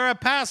apostle, they're a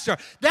pastor.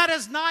 That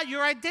is not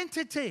your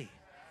identity.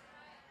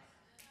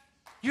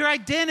 Your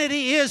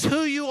identity is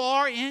who you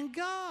are in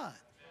God.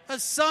 A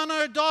son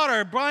or a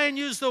daughter. Brian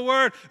used the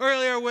word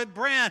earlier with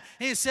Brand.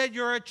 He said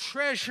you're a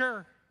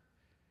treasure.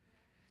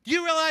 Do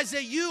you realize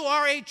that you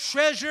are a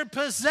treasured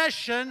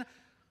possession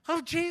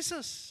of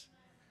Jesus?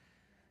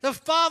 The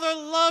Father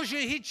loves you.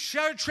 He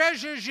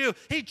treasures you.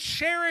 He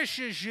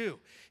cherishes you.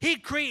 He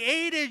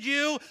created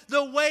you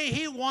the way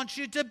He wants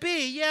you to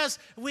be. Yes,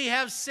 we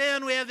have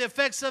sin. We have the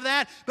effects of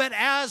that. But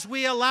as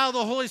we allow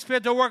the Holy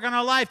Spirit to work in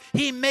our life,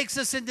 He makes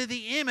us into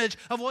the image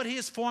of what He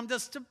has formed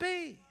us to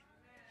be.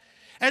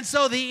 And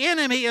so the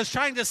enemy is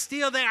trying to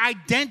steal the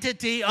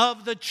identity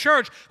of the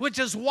church, which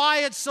is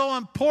why it's so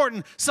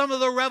important, some of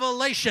the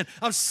revelation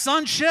of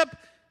sonship,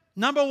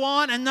 number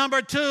 1, and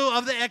number 2,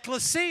 of the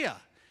ecclesia.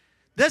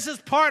 This is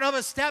part of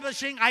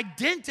establishing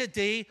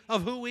identity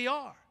of who we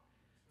are.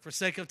 For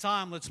sake of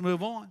time, let's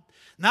move on.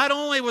 Not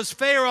only was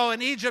Pharaoh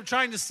in Egypt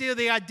trying to steal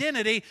the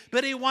identity,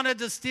 but he wanted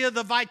to steal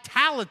the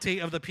vitality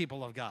of the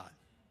people of God.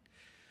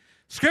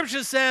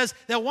 Scripture says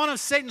that one of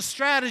Satan's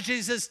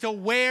strategies is to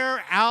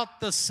wear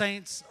out the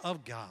saints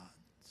of God.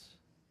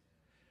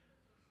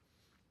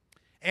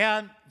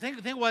 And think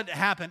what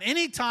happened.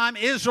 Anytime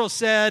Israel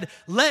said,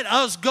 let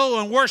us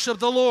go and worship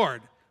the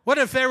Lord, what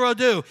did Pharaoh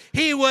do?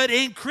 He would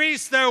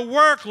increase their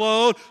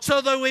workload so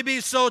that we'd be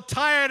so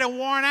tired and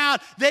worn out,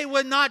 they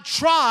would not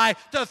try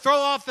to throw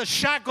off the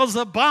shackles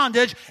of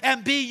bondage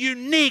and be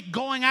unique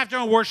going after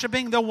and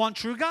worshiping the one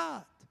true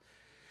God.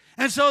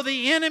 And so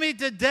the enemy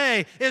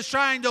today is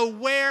trying to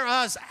wear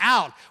us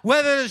out,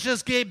 whether it's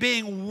just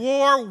being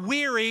war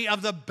weary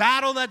of the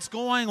battle that's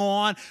going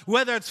on,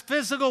 whether it's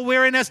physical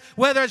weariness,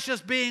 whether it's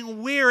just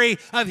being weary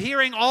of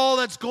hearing all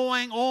that's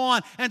going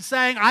on and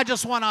saying, I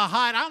just want to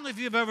hide. I don't know if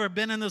you've ever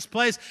been in this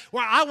place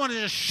where I want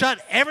to just shut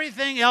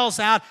everything else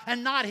out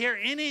and not hear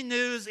any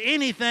news,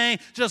 anything,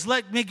 just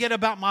let me get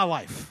about my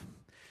life.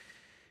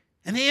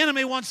 And the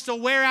enemy wants to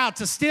wear out,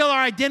 to steal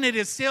our identity,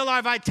 to steal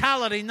our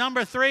vitality.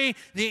 Number 3,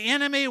 the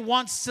enemy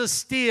wants to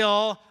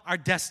steal our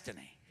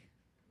destiny.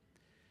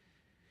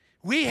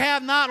 We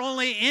have not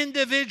only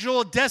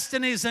individual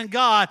destinies in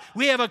God,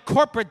 we have a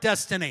corporate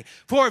destiny.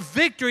 For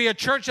Victory, a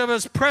church of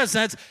His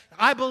presence,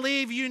 I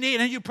believe you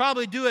need, and you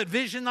probably do at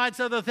Vision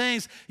Nights, other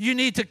things, you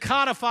need to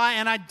codify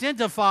and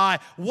identify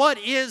what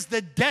is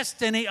the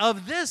destiny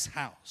of this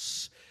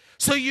house,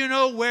 so you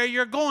know where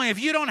you're going. If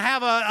you don't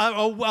have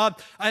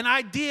an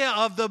idea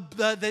of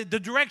the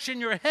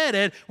direction you're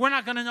headed, we're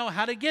not going to know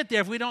how to get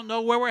there if we don't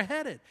know where we're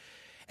headed.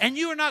 And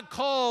you are not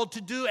called to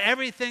do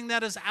everything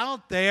that is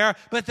out there,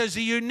 but there's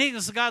a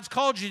uniqueness that God's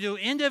called you to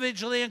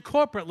individually and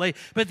corporately.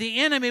 But the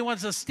enemy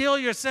wants to steal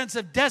your sense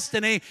of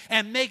destiny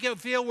and make it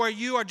feel where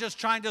you are just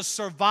trying to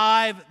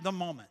survive the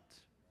moment.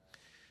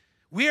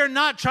 We are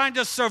not trying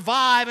to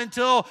survive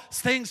until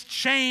things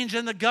change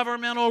in the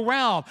governmental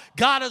realm.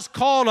 God has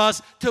called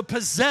us to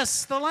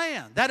possess the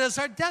land. That is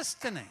our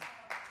destiny.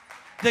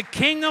 The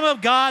kingdom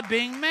of God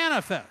being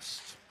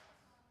manifest.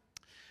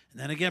 And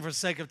then again, for the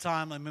sake of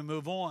time, let me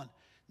move on.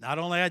 Not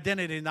only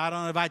identity, not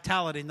only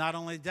vitality, not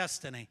only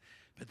destiny,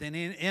 but the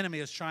enemy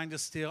is trying to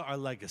steal our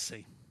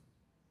legacy.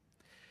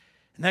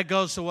 And that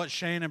goes to what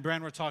Shane and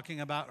Brent were talking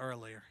about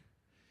earlier.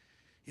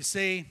 You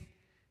see,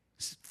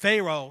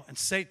 Pharaoh and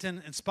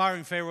Satan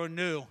inspiring Pharaoh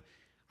knew,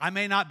 I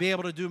may not be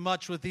able to do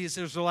much with these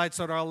Israelites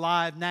that are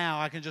alive now.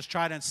 I can just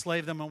try to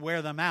enslave them and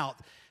wear them out.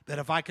 But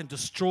if I can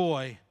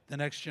destroy the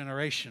next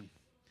generation,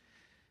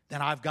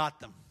 then I've got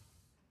them,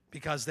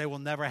 because they will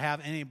never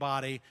have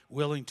anybody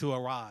willing to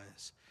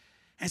arise.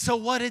 And so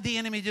what did the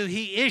enemy do?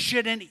 He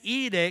issued an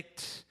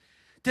edict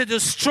to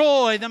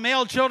destroy the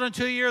male children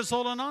 2 years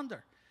old and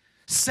under.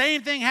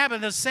 Same thing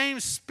happened. The same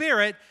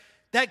spirit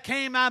that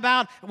came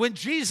about when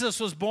Jesus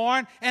was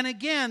born. And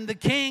again, the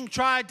king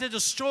tried to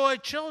destroy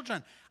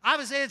children.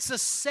 Obviously, it's the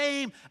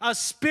same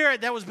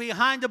spirit that was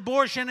behind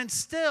abortion and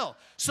still.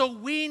 So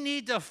we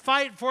need to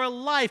fight for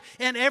life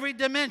in every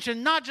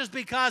dimension, not just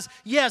because,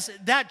 yes,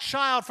 that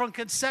child from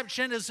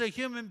conception is a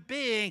human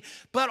being,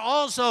 but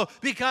also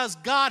because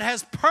God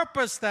has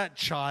purposed that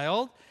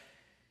child.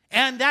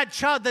 And that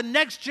child, the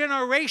next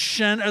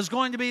generation, is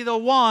going to be the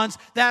ones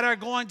that are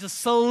going to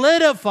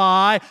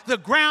solidify the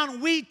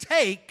ground we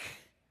take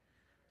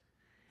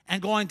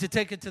and going to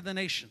take it to the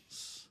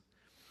nations.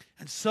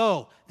 And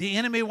so the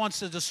enemy wants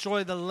to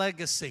destroy the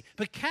legacy.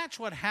 But catch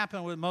what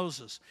happened with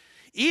Moses.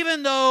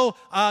 Even though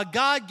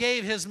God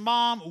gave his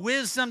mom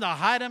wisdom to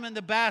hide him in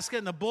the basket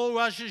and the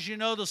bulrushes, you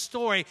know the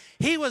story,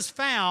 he was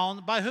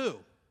found by who?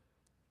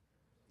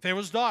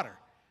 Pharaoh's daughter.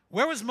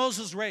 Where was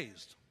Moses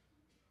raised?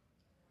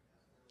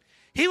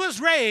 He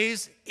was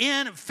raised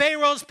in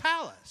Pharaoh's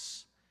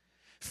palace.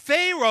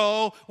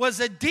 Pharaoh was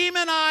a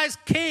demonized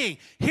king.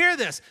 Hear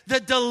this. The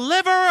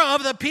deliverer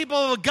of the people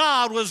of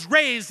God was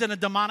raised in a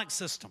demonic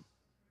system.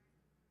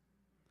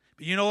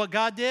 But you know what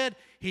God did?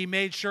 He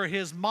made sure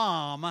his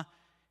mom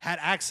had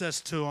access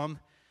to him,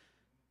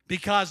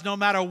 because no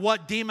matter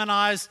what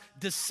demonized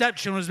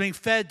deception was being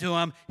fed to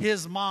him,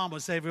 his mom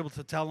was able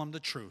to tell him the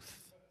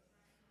truth.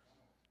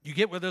 You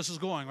get where this is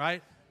going,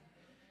 right?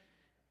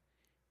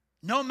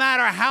 No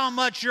matter how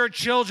much your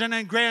children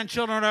and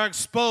grandchildren are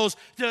exposed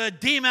to a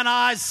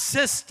demonized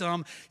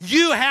system,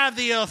 you have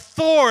the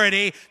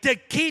authority to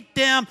keep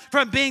them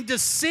from being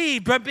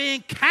deceived, from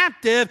being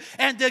captive,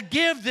 and to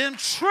give them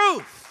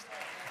truth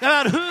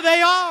about who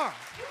they are.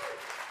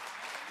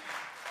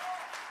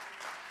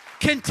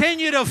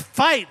 Continue to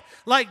fight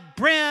like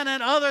Bren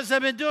and others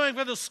have been doing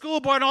for the school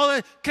board and all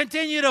that.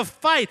 Continue to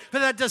fight for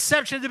that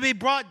deception to be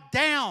brought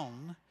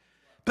down.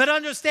 But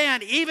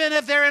understand, even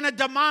if they're in a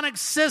demonic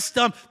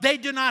system, they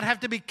do not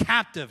have to be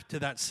captive to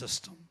that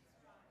system.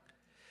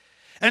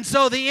 And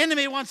so the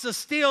enemy wants to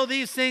steal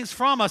these things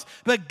from us,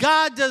 but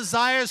God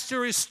desires to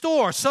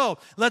restore. So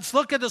let's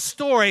look at the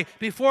story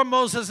before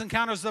Moses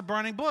encounters the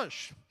burning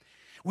bush.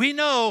 We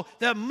know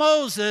that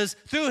Moses,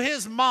 through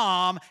his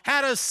mom,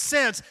 had a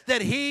sense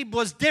that he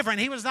was different.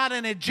 He was not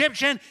an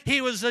Egyptian.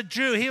 He was a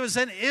Jew. He was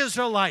an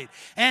Israelite.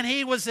 And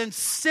he was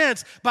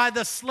incensed by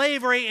the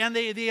slavery and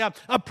the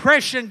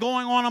oppression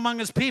going on among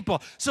his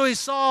people. So he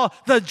saw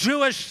the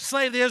Jewish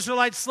slave, the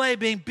Israelite slave,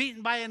 being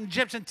beaten by an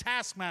Egyptian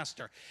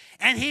taskmaster.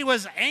 And he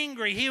was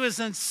angry. He was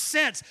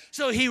incensed.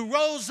 So he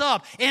rose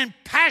up in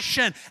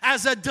passion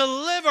as a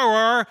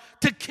deliverer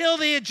to kill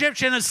the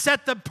Egyptian and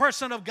set the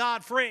person of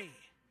God free.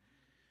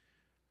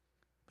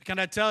 Can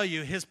I tell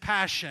you, his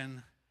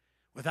passion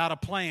without a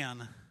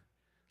plan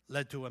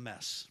led to a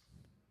mess.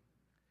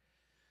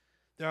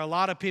 There are a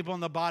lot of people in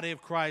the body of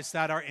Christ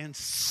that are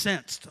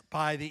incensed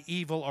by the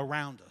evil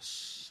around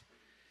us.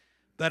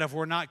 That if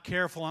we're not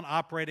careful in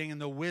operating in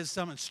the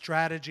wisdom and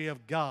strategy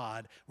of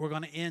God, we're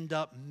going to end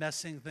up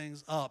messing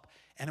things up.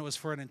 And it was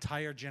for an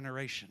entire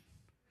generation.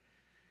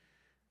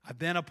 I've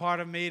been a part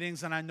of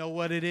meetings and I know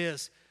what it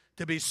is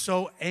to be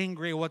so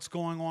angry at what's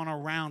going on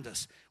around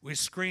us. We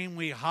scream,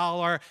 we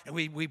holler, and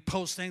we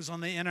post things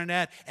on the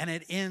internet, and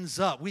it ends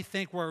up. We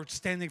think we're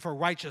standing for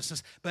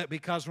righteousness, but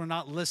because we're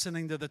not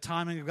listening to the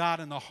timing of God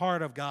and the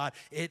heart of God,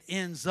 it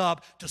ends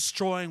up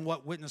destroying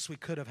what witness we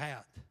could have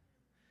had.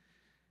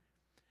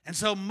 And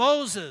so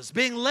Moses,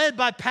 being led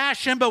by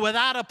passion but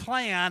without a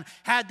plan,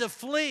 had to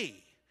flee.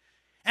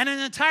 And an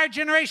entire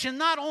generation,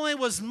 not only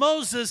was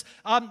Moses'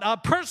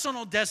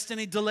 personal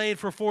destiny delayed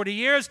for 40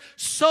 years,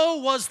 so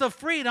was the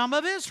freedom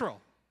of Israel.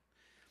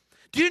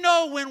 Do you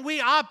know when we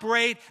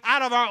operate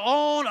out of our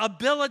own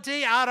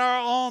ability, out of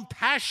our own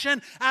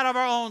passion, out of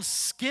our own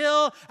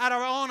skill, out of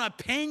our own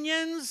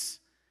opinions,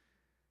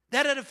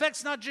 that it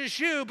affects not just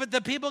you, but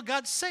the people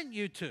God sent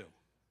you to?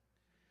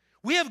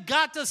 We have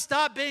got to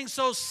stop being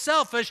so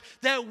selfish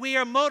that we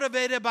are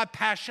motivated by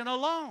passion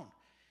alone.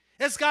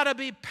 It's got to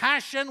be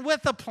passion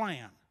with a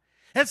plan.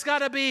 It's got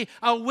to be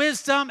a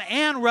wisdom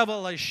and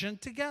revelation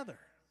together.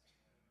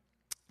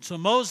 So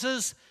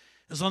Moses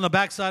is on the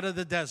backside of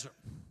the desert.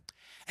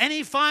 And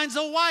he finds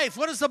a wife.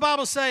 What does the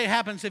Bible say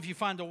happens if you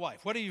find a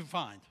wife? What do you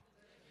find?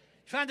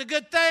 You find a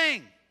good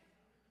thing.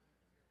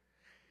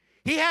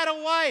 He had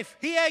a wife.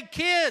 He had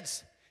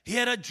kids. He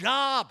had a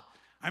job.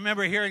 I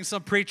remember hearing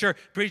some preacher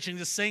preaching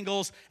to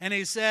singles, and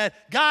he said,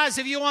 guys,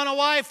 if you want a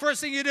wife,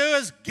 first thing you do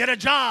is get a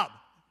job.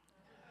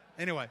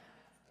 Anyway.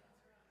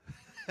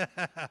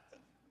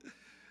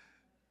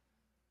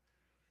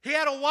 He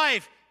had a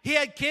wife, he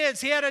had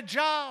kids, he had a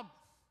job.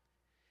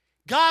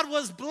 God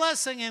was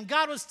blessing him,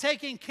 God was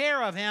taking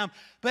care of him,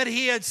 but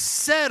he had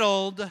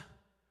settled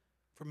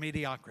for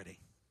mediocrity.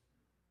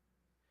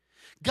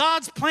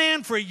 God's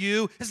plan for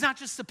you is not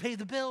just to pay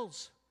the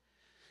bills.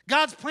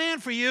 God's plan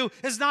for you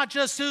is not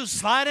just to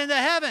slide into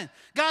heaven.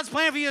 God's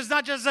plan for you is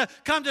not just to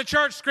come to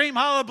church, scream,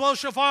 holler, blow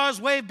shofars,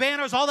 wave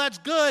banners, all that's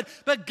good.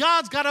 But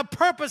God's got a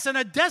purpose and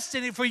a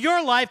destiny for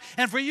your life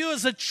and for you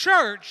as a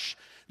church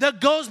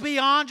that goes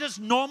beyond just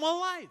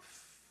normal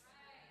life.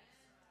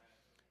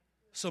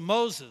 So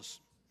Moses,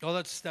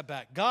 let's step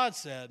back. God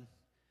said,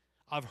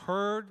 I've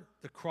heard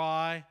the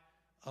cry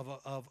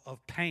of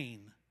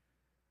pain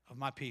of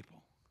my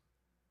people.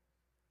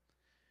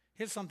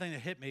 Here's something that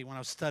hit me when I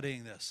was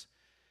studying this.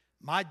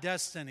 My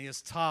destiny is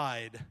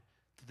tied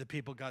to the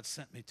people God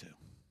sent me to.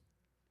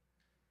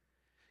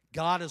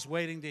 God is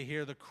waiting to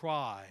hear the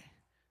cry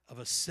of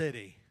a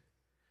city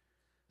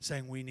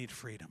saying we need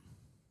freedom.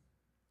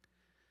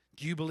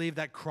 Do you believe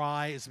that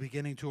cry is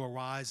beginning to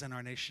arise in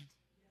our nation?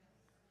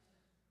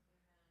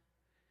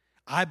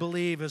 I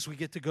believe as we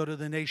get to go to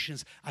the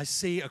nations, I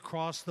see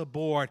across the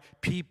board,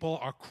 people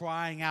are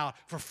crying out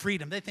for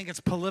freedom. They think it's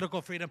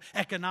political freedom,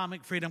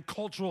 economic freedom,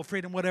 cultural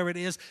freedom, whatever it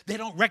is. They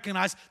don't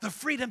recognize the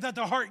freedom that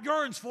their heart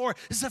yearns for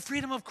is the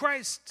freedom of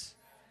Christ.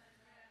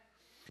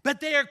 But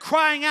they are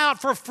crying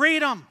out for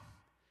freedom.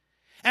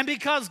 And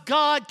because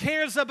God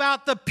cares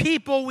about the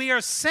people we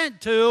are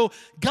sent to,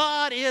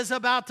 God is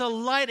about to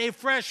light a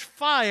fresh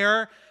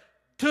fire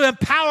to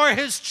empower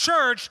His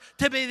church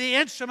to be the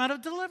instrument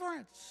of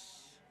deliverance.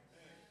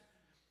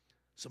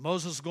 So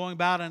Moses is going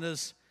about in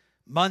his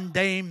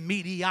mundane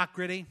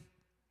mediocrity,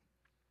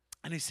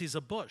 and he sees a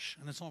bush,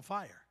 and it's on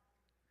fire.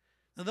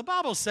 Now, the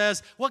Bible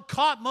says what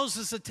caught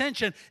Moses'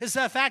 attention is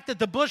the fact that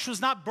the bush was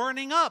not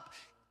burning up.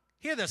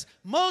 Hear this.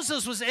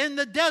 Moses was in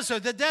the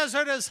desert. The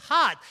desert is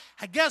hot.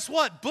 And guess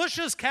what?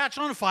 Bushes catch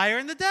on fire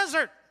in the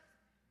desert.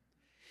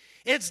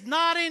 It's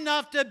not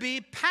enough to be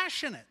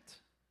passionate.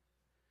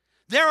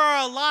 There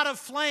are a lot of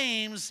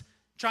flames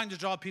trying to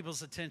draw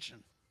people's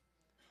attention.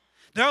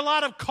 There are a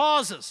lot of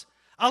causes,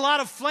 a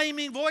lot of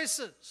flaming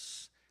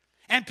voices.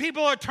 And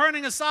people are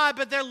turning aside,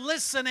 but they're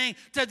listening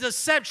to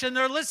deception.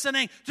 They're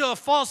listening to a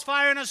false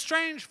fire and a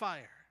strange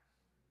fire.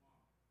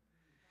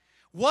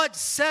 What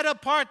set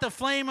apart the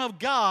flame of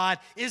God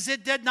is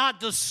it did not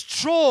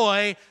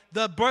destroy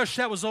the bush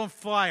that was on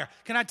fire.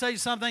 Can I tell you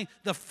something?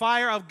 The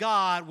fire of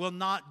God will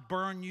not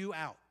burn you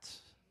out.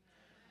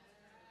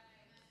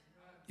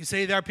 You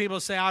see, there are people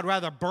who say, I'd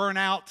rather burn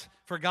out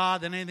for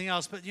God than anything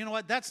else. But you know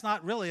what? That's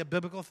not really a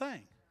biblical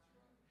thing.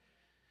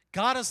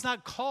 God has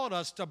not called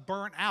us to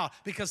burn out,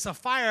 because the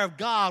fire of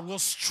God will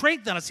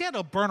strengthen us. He had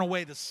to burn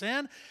away the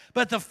sin,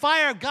 but the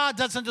fire of God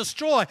doesn't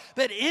destroy.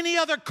 But any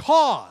other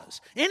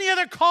cause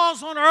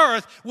on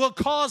earth will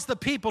cause the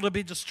people to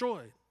be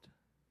destroyed.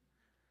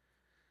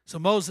 So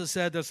Moses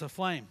said, there's a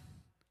flame.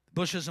 The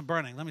bush isn't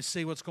burning. Let me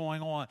see what's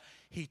going on.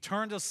 He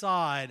turned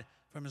aside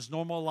from his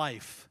normal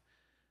life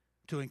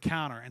to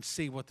encounter and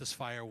see what this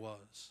fire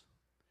was.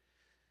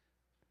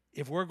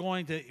 If we're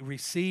going to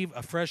receive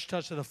a fresh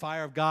touch of the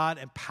fire of God,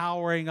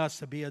 empowering us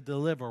to be a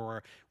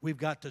deliverer, we've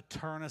got to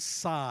turn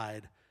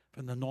aside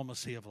from the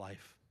normalcy of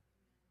life.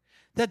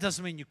 That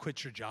doesn't mean you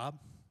quit your job.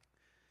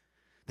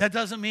 That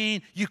doesn't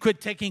mean you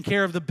quit taking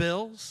care of the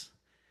bills.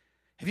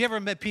 Have you ever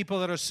met people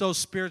that are so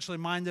spiritually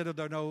minded that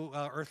they're no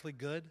earthly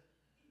good?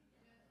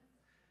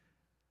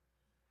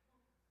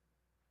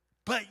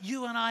 But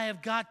you and I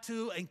have got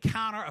to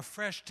encounter a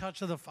fresh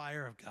touch of the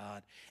fire of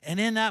God. And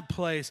in that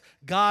place,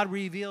 God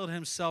revealed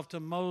himself to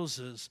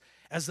Moses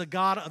as the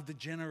God of the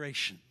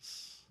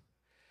generations.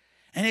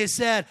 And he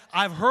said,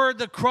 I've heard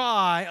the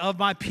cry of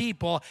my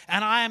people,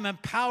 and I am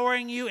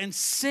empowering you and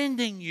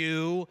sending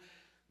you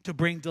to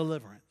bring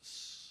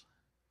deliverance.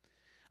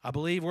 I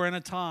believe we're in a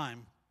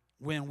time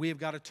when we've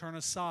got to turn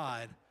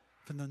aside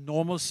from the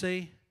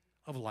normalcy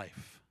of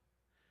life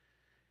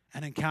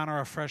and encounter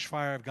a fresh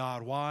fire of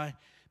God. Why?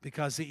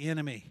 Because the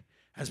enemy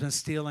has been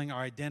stealing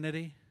our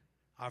identity,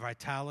 our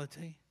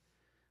vitality,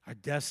 our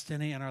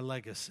destiny, and our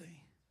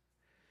legacy.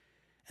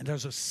 And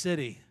there's a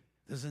city,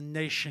 there's a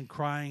nation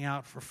crying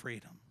out for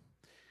freedom.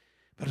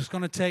 But it's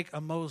going to take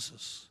a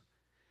Moses.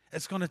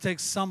 It's going to take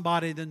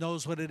somebody that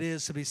knows what it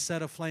is to be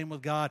set aflame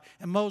with God.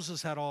 And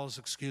Moses had all his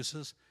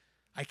excuses.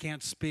 I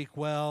can't speak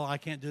well. I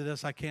can't do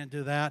this. I can't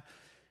do that.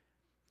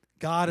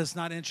 God is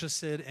not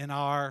interested in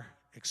our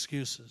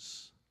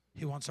excuses.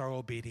 He wants our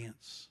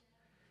obedience.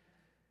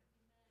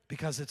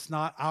 Because it's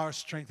not our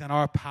strength and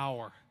our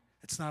power.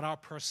 It's not our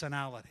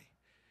personality.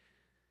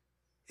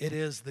 It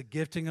is the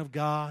gifting of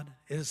God.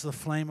 It is the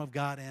flame of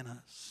God in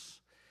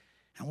us.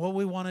 And what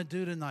we want to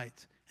do tonight,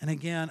 and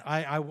again,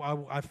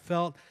 I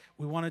felt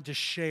we wanted to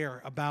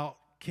share about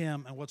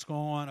Kim and what's going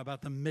on,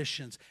 about the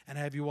missions, and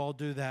have you all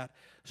do that.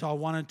 So I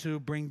wanted to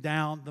bring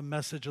down the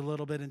message a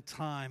little bit in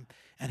time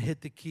and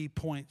hit the key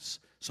points.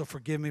 So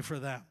forgive me for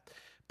that.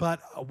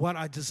 But what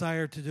I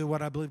desire to do,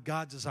 what I believe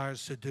God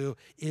desires to do,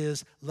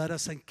 is let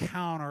us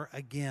encounter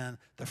again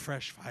the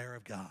fresh fire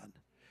of God.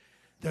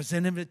 There's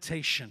an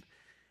invitation.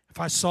 If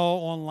I saw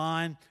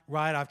online,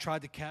 right, I've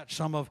tried to catch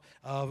some of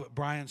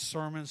Brian's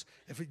sermons.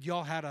 If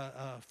y'all had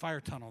a fire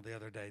tunnel the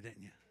other day,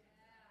 didn't you?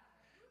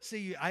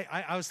 See,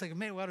 I was thinking,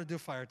 maybe we ought to do a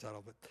fire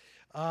tunnel. But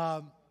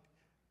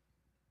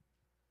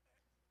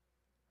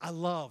I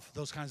love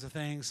those kinds of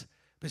things.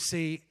 But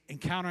see,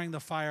 encountering the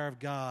fire of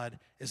God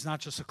is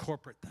not just a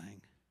corporate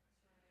thing.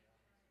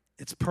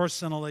 It's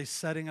personally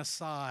setting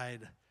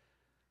aside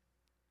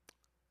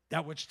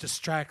that which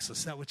distracts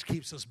us, that which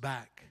keeps us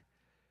back,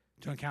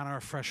 to encounter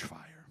a fresh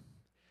fire.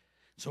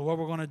 So what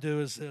we're going to do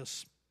is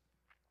this.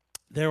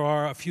 There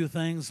are a few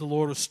things the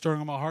Lord was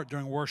stirring in my heart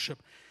during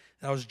worship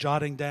that I was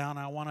jotting down.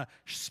 I want to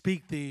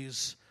speak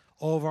these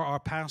over our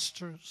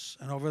pastors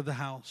and over the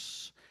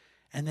house.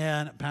 And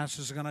then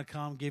pastors are going to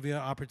come, give you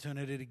an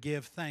opportunity to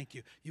give. Thank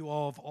you. You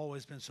all have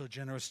always been so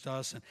generous to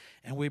us,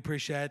 and we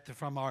appreciate it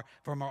from our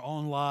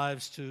own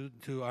lives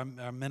to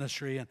our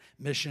ministry and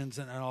missions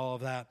and all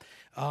of that.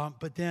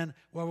 But then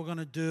what we're going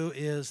to do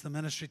is the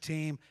ministry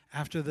team,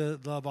 after the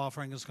love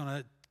offering, is going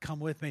to come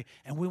with me,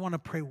 and we want to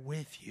pray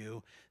with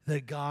you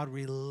that God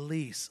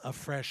release a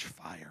fresh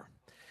fire.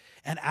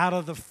 And out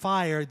of the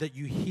fire that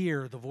you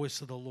hear the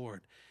voice of the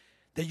Lord,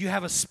 that you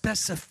have a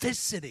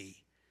specificity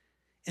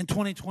in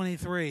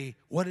 2023,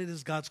 what it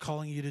is God's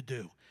calling you to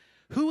do.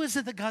 Who is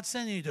it that God's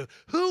sending you to?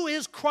 Who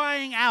is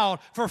crying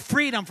out for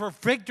freedom, for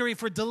victory,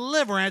 for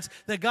deliverance,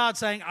 that God's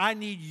saying, I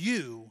need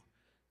you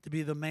to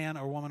be the man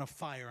or woman of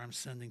fire I'm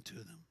sending to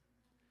them?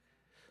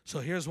 So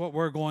here's what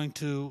we're going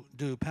to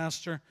do.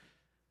 Pastor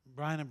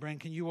Brian and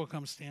Brent, can you all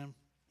come stand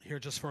here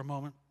just for a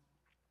moment?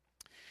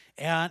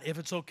 And if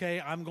it's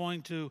okay, I'm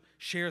going to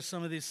share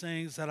some of these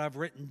things that I've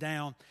written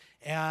down,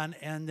 and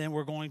then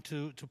we're going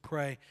to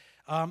pray.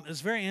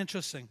 It's very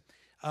interesting.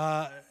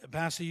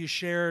 Pastor, you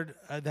shared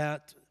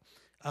that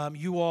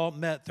you all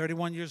met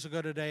 31 years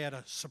ago today at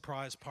a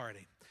surprise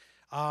party.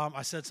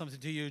 I said something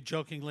to you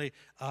jokingly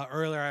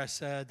earlier. I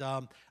said,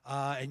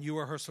 and you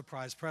were her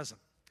surprise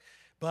present.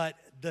 But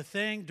the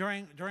thing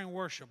during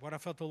worship, what I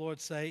felt the Lord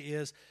say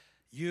is,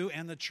 you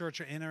and the church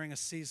are entering a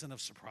season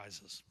of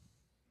surprises.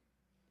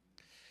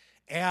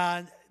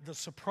 And the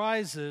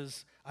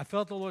surprises, I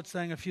felt the Lord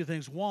saying a few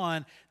things.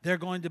 One, they're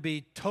going to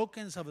be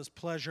tokens of his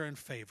pleasure and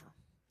favor.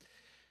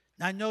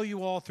 Now, I know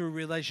you all through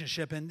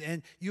relationship,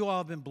 and you all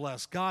have been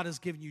blessed. God has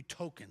given you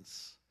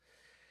tokens.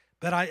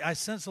 But I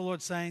sense the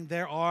Lord saying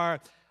there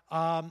are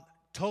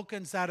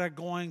tokens that are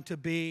going to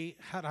be,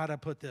 how do I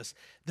put this?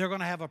 They're going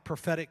to have a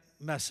prophetic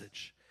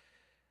message.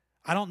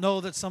 I don't know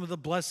that some of the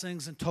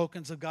blessings and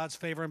tokens of God's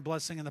favor and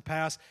blessing in the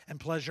past and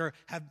pleasure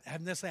have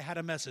necessarily had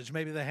a message.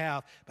 Maybe they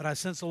have, but I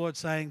sense the Lord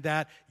saying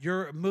that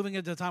you're moving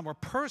into a time where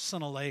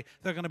personally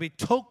they're going to be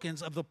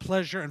tokens of the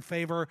pleasure and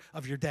favor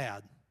of your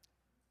dad.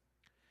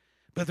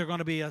 But they're going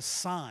to be a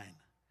sign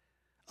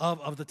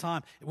of the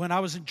time. When I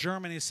was in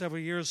Germany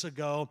several years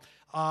ago,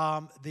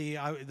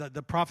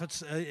 the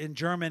prophets in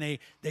Germany,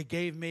 they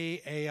gave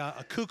me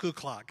a cuckoo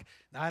clock.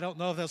 Now, I don't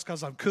know if that's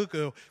because I'm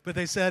cuckoo, but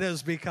they said it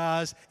was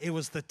because it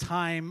was the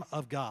time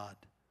of God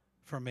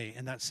for me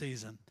in that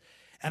season.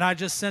 And I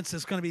just sense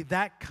it's going to be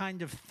that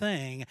kind of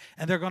thing,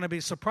 and they're going to be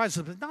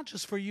surprises, but not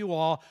just for you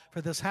all,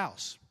 for this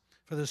house,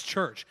 for this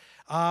church.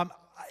 I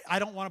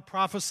don't want to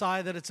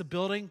prophesy that it's a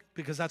building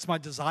because that's my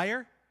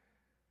desire,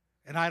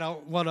 and I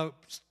don't want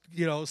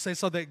to say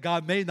something that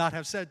God may not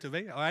have said to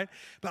me, all right?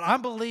 But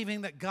I'm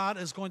believing that God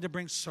is going to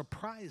bring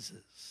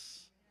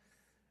surprises.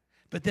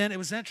 But then it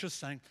was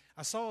interesting.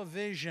 I saw a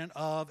vision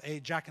of a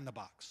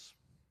Jack-in-the-Box.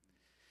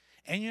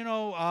 And you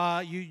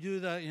do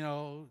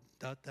the,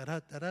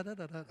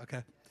 da-da-da-da-da-da-da,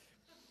 okay.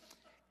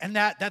 And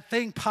that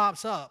thing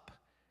pops up.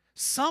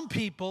 Some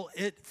people,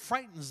 it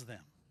frightens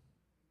them.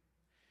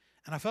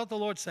 And I felt the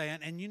Lord saying,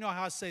 and you know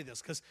how I say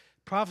this, because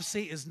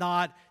prophecy is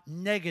not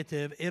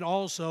negative. It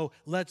also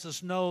lets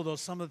us know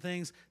some of the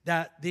things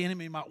that the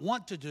enemy might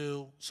want to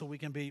do so we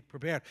can be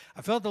prepared.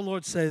 I felt the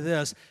Lord say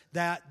this,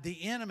 that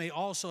the enemy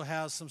also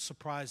has some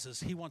surprises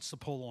he wants to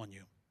pull on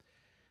you.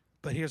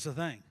 But here's the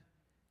thing.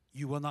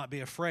 You will not be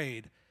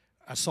afraid.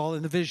 I saw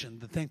in the vision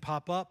the thing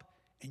pop up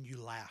and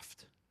you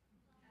laughed.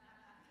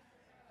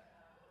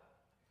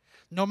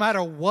 No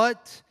matter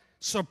what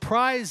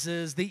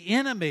surprises the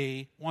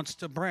enemy wants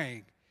to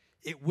bring,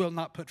 it will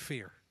not put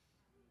fear.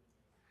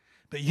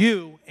 But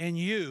you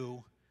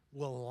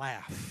will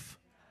laugh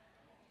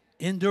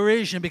in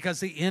derision because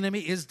the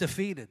enemy is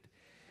defeated.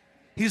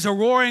 He's a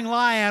roaring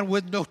lion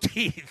with no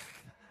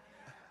teeth.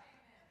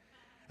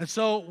 And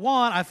so,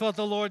 I felt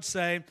the Lord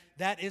say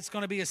that it's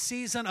going to be a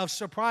season of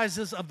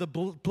surprises of the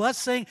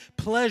blessing,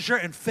 pleasure,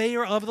 and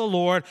favor of the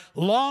Lord,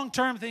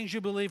 long-term things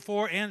you believe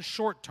for and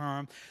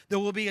short-term. There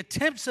will be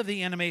attempts of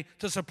the enemy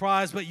to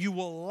surprise, but you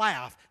will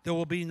laugh. There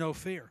will be no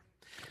fear.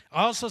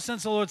 I also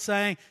sense the Lord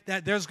saying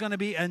that there's going to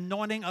be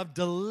anointing of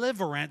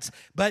deliverance,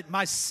 but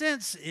my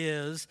sense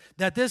is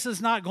that this is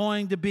not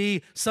going to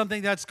be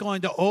something that's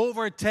going to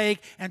overtake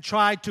and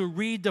try to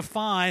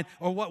redefine,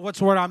 or what's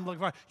the word I'm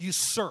looking for?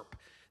 Usurp.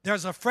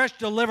 There's a fresh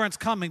deliverance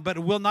coming, but it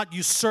will not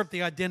usurp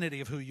the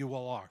identity of who you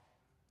all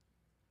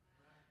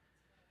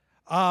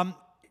are.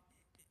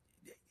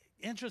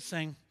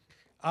 Interesting.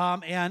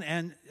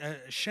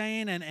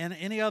 Shane and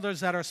any others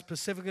that are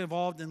specifically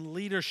involved in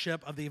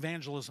leadership of the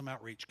evangelism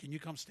outreach. Can you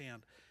come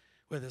stand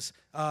with us?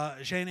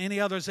 Shane, any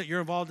others that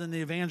you're involved in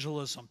the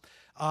evangelism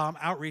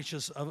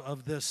outreaches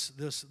of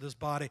this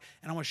body?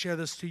 And I want to share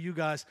this to you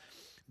guys.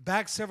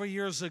 Back several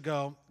years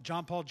ago,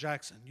 John Paul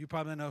Jackson, you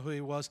probably know who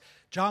he was.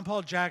 John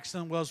Paul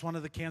Jackson was one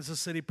of the Kansas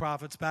City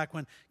prophets back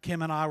when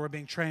Kim and I were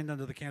being trained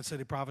under the Kansas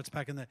City prophets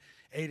back in the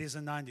 80s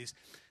and 90s.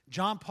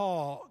 John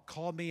Paul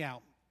called me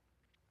out.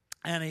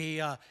 And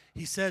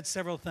he said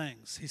several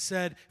things. He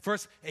said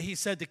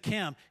to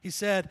Kim, he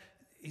said,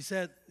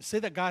 see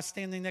that guy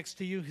standing next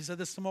to you? He said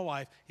this to my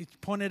wife. He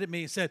pointed at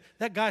me. He said,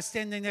 that guy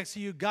standing next to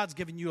you, God's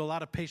given you a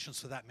lot of patience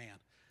for that man.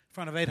 In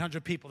front of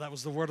 800 people, that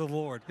was the word of the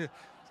Lord. It's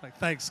like,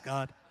 thanks,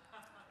 God.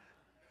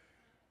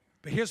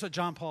 But here's what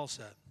John Paul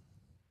said.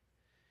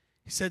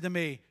 He said to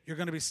me, you're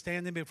going to be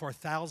standing before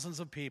thousands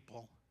of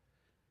people,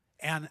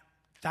 and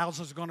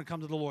thousands are going to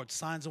come to the Lord,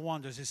 signs and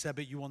wonders. He said,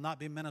 but you will not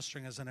be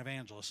ministering as an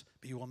evangelist,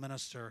 but you will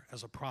minister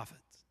as a prophet.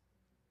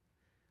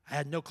 I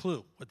had no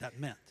clue what that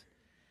meant.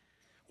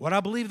 What I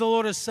believe the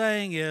Lord is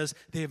saying is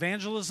the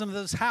evangelism of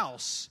this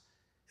house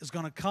is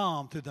going to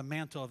come through the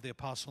mantle of the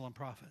apostle and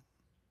prophet.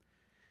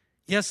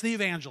 Yes, the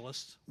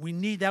evangelist. We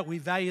need that. We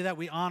value that.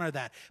 We honor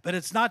that. But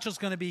it's not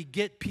just going to be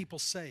get people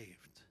saved.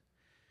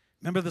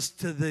 Remember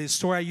the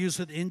story I used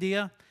with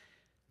India?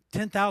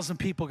 10,000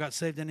 people got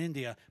saved in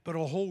India, but a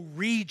whole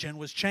region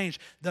was changed.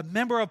 The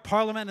member of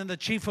parliament and the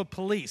chief of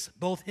police,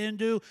 both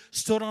Hindu,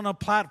 stood on a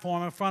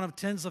platform in front of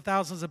tens of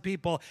thousands of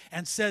people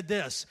and said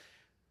this.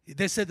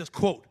 They said this,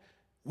 quote,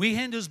 we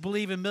Hindus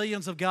believe in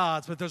millions of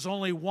gods, but there's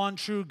only one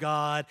true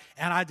God,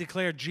 and I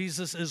declare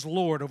Jesus is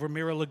Lord over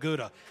Mira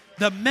Laguda.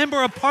 The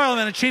member of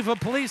parliament and chief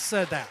of police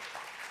said that.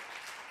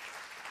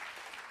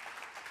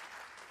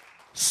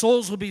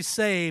 Souls will be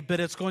saved, but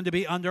it's going to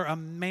be under a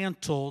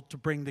mantle to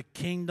bring the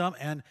kingdom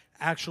and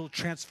actual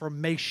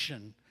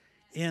transformation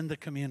in the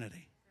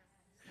community.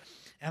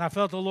 And I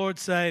felt the Lord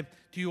say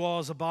to you all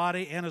as a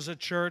body and as a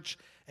church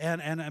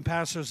and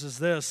pastors is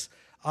this,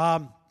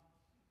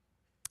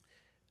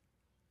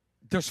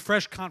 there's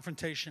fresh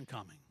confrontation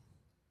coming.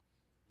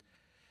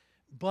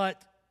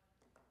 But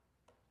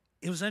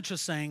it was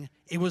interesting.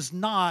 It was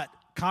not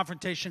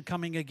confrontation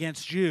coming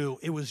against you.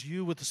 It was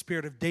you with the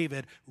spirit of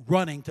David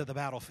running to the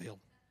battlefield.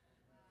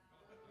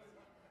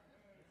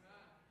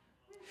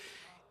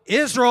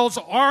 Israel's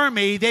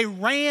army, they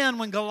ran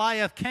when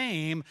Goliath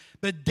came,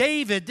 but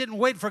David didn't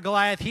wait for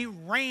Goliath. He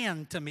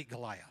ran to meet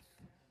Goliath.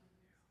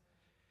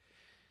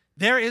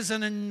 There is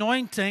an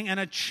anointing and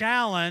a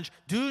challenge.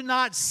 Do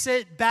not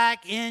sit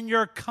back in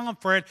your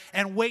comfort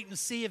and wait and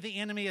see if the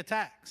enemy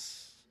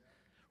attacks.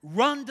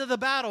 Run to the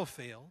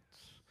battlefield.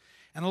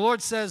 And the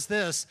Lord says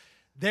this,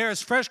 there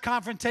is fresh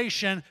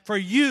confrontation for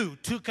you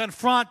to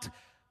confront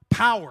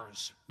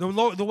powers.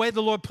 The way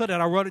the Lord put it,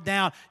 I wrote it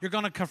down, you're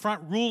going to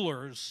confront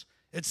rulers.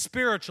 It's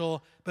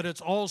spiritual, but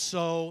it's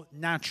also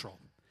natural.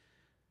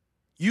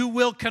 You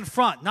will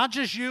confront, not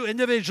just you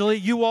individually,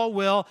 you all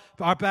will,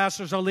 our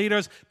pastors, our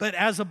leaders, but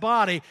as a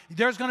body,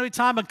 there's going to be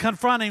time of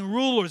confronting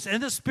rulers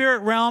in the spirit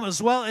realm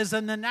as well as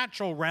in the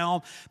natural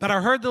realm. But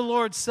I heard the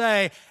Lord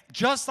say,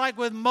 just like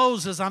with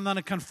Moses, I'm going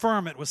to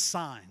confirm it with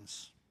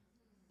signs.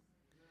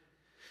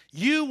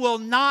 You will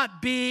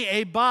not be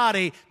a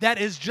body that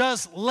is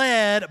just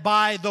led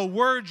by the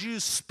words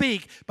you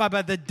speak, but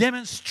by the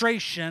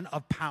demonstration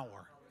of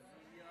power.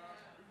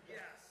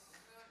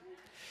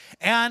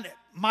 And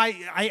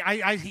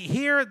I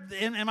hear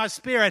in my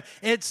spirit,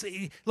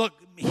 look,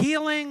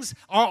 healings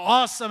are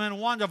awesome and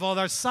wonderful.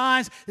 They're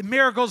signs,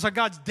 miracles are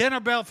God's dinner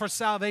bell for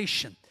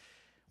salvation.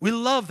 We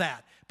love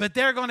that. But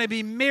there are going to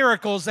be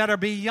miracles that are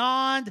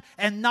beyond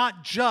and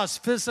not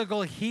just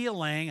physical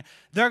healing.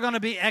 They're going to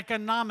be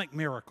economic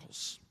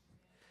miracles.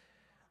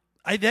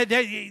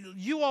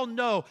 You all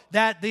know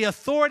that the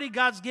authority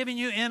God's giving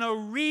you in a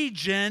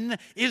region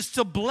is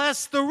to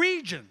bless the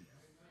region.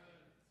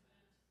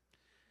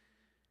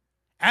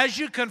 As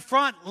you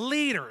confront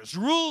leaders,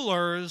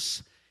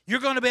 rulers, you're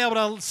going to be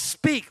able to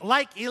speak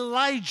like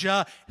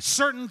Elijah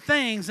certain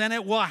things, and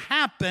it will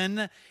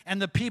happen,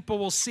 and the people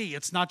will see.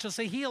 It's not just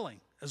a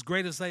healing, as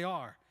great as they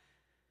are.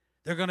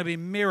 They're going to be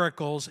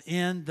miracles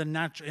in the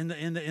natural,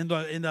 in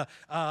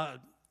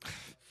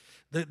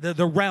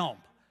the realm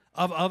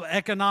of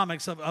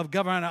economics, of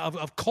government,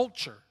 of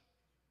culture.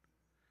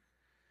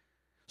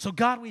 So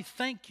God, we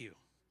thank you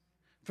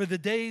for the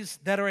days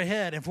that are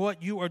ahead and for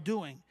what you are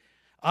doing.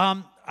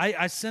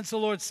 I sense the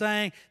Lord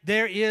saying,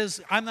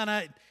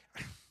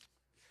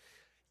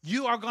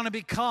 you are going to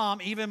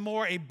become even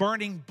more a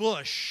burning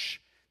bush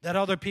that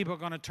other people are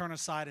going to turn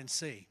aside and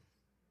see.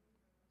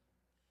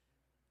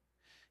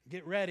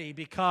 Get ready,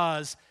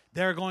 because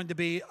there are going to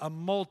be a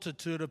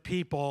multitude of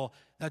people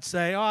that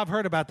say, oh, I've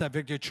heard about that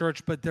Victory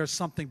Church, but there's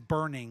something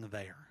burning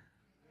there.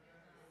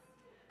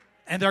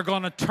 And they're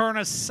going to turn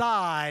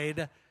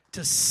aside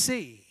to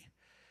see.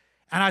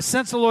 And I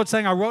sense the Lord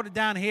saying, I wrote it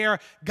down here,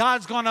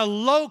 God's going to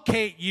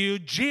locate you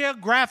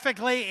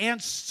geographically and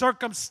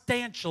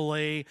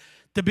circumstantially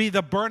to be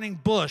the burning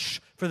bush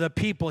for the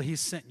people He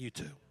sent you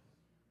to.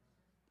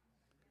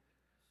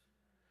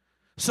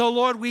 So,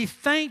 Lord, we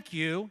thank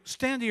you.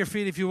 Stand to your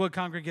feet, if you would,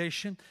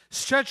 congregation.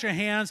 Stretch your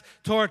hands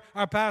toward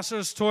our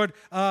pastors, toward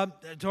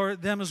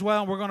them as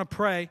well. And we're going to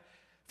pray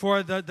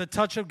for the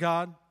touch of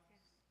God.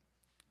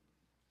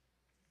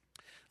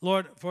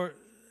 Lord, for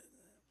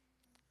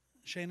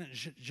Shane and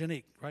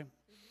Janique, right?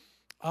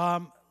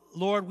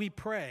 Lord, we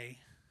pray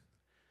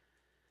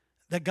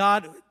that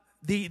God,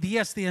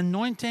 the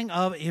anointing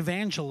of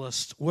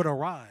evangelists would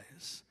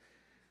arise.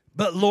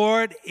 But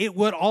Lord, it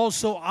would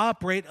also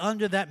operate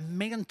under that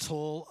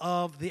mantle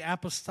of the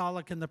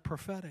apostolic and the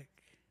prophetic.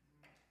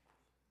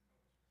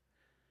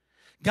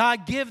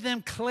 God, give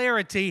them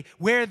clarity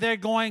where they're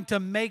going to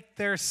make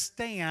their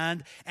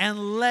stand,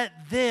 and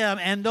let them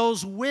and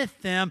those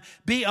with them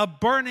be a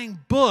burning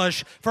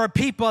bush for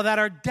people that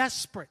are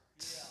desperate.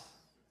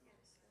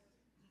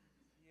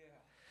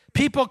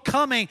 People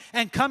coming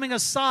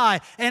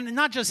aside and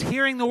not just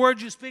hearing the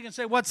words you speak and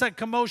say, what's that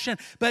commotion?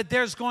 But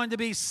there's going to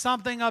be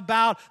something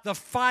about the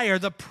fire,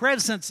 the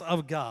presence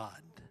of God.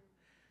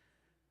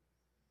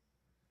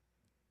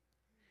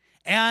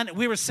 And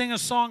we were singing a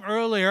song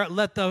earlier,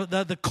 let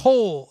the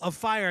coal of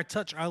fire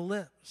touch our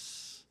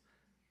lips.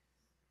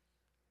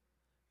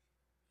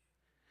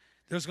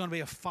 There's going to be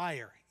a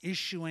fire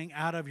issuing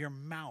out of your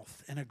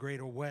mouth in a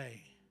greater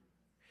way.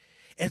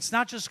 It's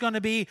not just going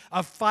to be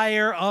a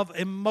fire of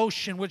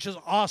emotion, which is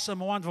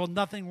awesome and wonderful,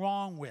 nothing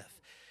wrong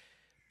with.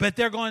 But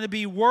they're going to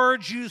be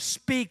words you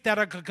speak that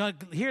are going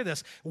to, hear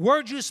this,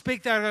 words you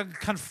speak that are going to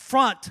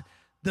confront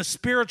the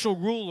spiritual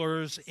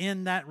rulers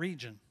in that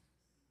region.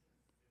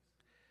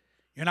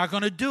 You're not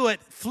going to do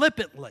it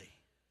flippantly.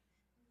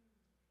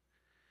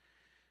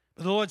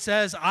 But the Lord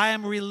says, I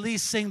am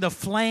releasing the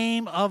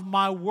flame of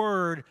my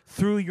word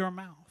through your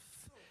mouth.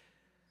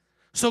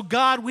 So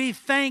God, we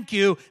thank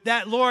you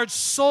that, Lord,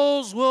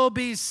 souls will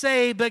be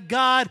saved, but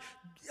God,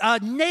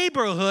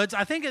 neighborhoods,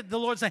 I think the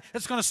Lord's saying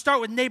it's going to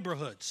start with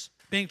neighborhoods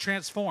being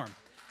transformed.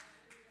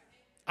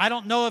 I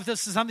don't know if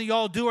this is something you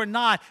all do or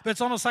not, but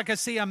it's almost like I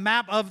see a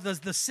map of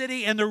the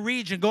city and the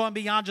region going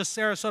beyond just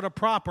Sarasota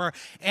proper,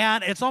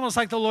 and it's almost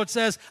like the Lord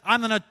says,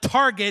 I'm going to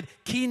target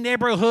key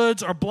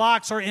neighborhoods or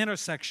blocks or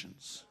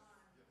intersections.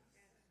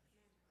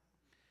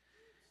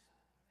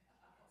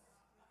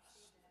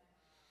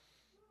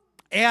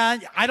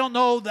 And I don't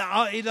know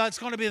that it's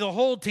going to be the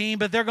whole team,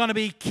 but they're going to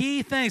be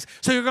key things.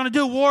 So you're going to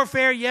do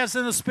warfare, yes,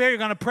 in the Spirit. You're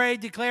going to pray,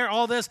 declare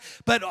all this.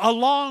 But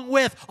along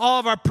with all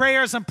of our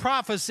prayers and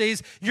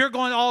prophecies, you're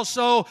going to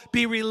also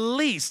be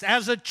released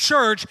as a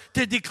church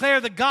to declare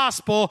the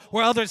gospel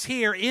where others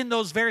hear in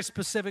those very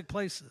specific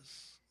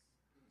places.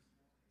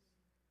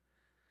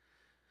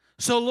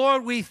 So,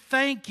 Lord, we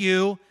thank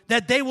you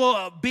that they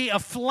will be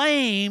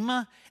aflame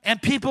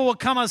and people will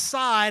come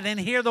aside and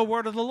hear the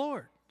word of the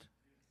Lord.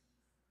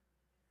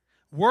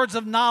 Words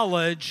of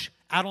knowledge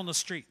out on the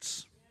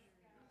streets.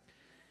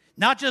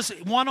 Not just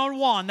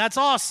one-on-one, that's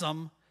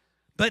awesome,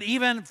 but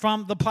even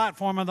from the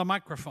platform of the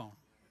microphone.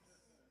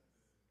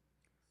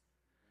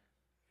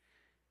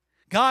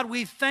 God,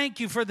 we thank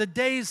you for the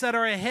days that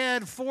are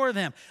ahead for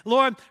them.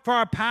 Lord, for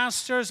our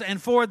pastors and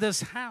for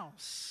this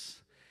house.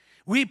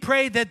 We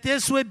pray that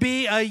this would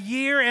be a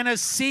year and a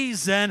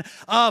season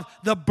of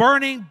the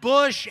burning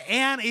bush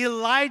and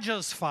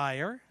Elijah's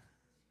fire.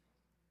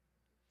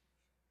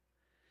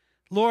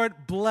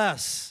 Lord,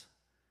 bless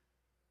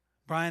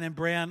Brian and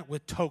Bran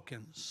with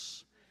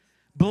tokens.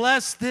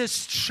 Bless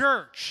this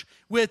church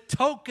with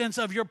tokens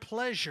of your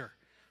pleasure,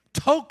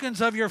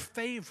 tokens of your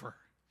favor.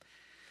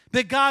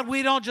 But God,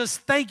 we don't just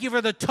thank you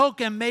for the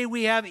token. May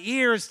we have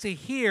ears to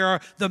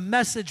hear the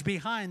message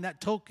behind that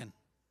token,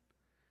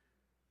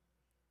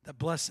 that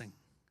blessing.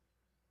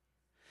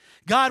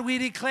 God, we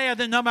declare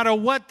that no matter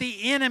what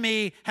the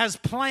enemy has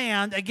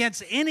planned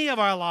against any of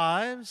our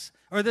lives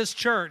or this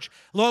church,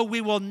 Lord,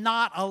 we will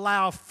not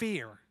allow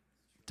fear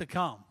to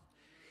come.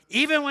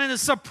 Even when it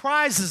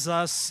surprises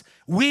us,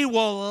 we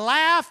will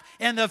laugh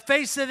in the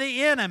face of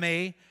the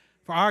enemy,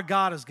 for our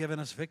God has given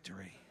us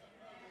victory.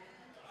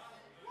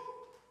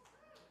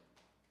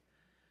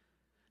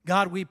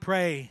 God, we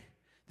pray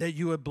that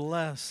you would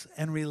bless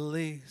and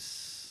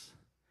release.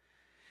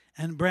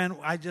 And Brent,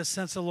 I just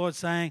sense the Lord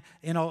saying,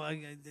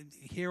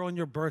 here on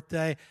your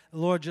birthday, the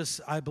Lord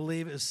just, I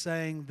believe, is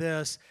saying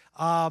this.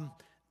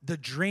 The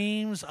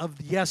dreams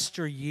of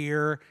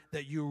yesteryear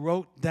that you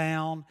wrote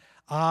down,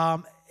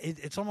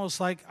 it's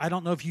almost like, I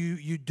don't know if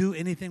you do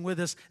anything with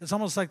this. It's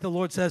almost like the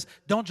Lord says,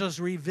 don't just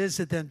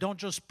revisit them. Don't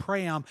just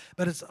pray them.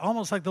 But it's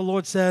almost like the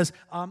Lord says,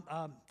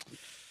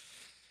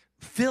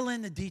 fill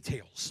in the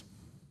details.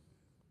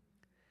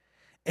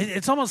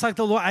 It's almost like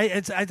the Lord,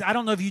 I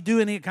don't know if you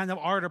do any kind of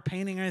art or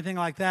painting or anything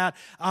like that,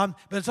 but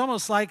it's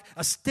almost like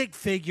a stick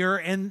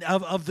figure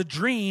of the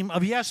dream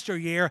of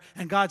yesteryear,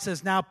 and God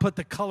says, now put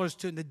the colors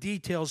to it and the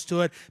details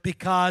to it,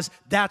 because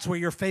that's where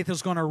your faith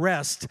is going to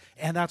rest,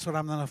 and that's what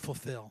I'm going to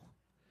fulfill.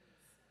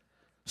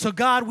 So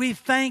God, we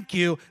thank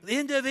you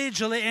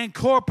individually and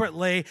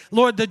corporately.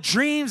 Lord, the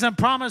dreams and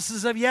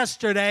promises of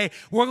yesterday,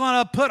 we're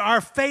going to put our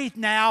faith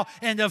now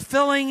into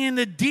filling in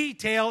the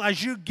detail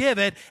as you give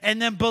it,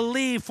 and then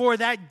believe for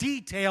that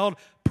detailed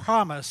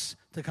promise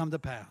to come to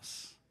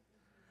pass.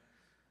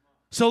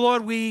 So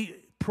Lord, we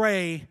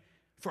pray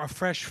for a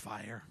fresh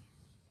fire.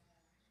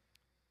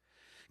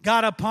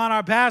 God, upon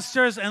our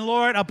pastors, and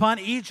Lord, upon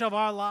each of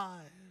our lives.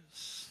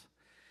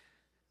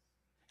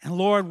 And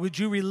Lord, would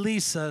you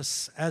release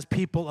us as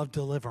people of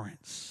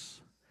deliverance?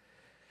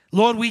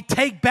 Lord, we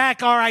take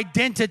back our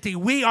identity.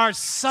 We are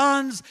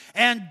sons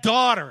and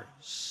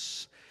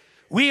daughters.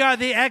 We are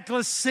the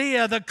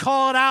ecclesia, the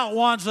called out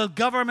ones of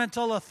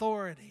governmental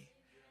authority.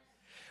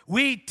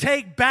 We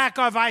take back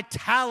our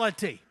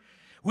vitality.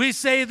 We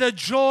say the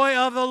joy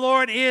of the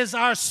Lord is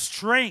our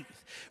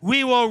strength.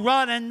 We will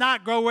run and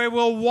not grow weary. We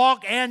will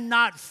walk and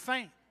not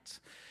faint.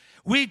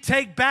 We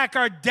take back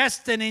our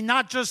destiny,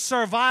 not just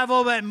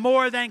survival, but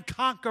more than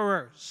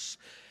conquerors.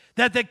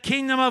 That the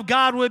kingdom of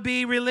God would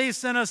be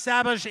released and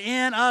established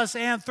in us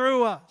and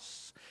through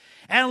us.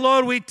 And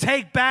Lord, we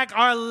take back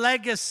our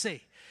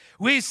legacy.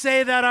 We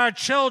say that our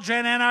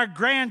children and our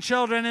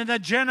grandchildren and the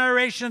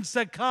generations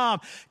to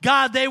come,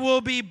 God, they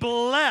will be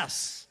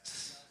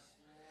blessed.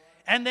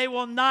 And they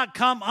will not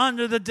come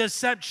under the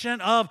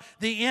deception of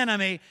the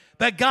enemy.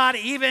 But God,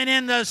 even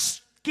in the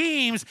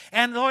schemes,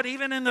 and Lord,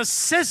 even in the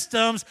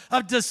systems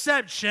of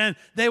deception,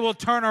 they will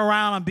turn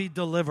around and be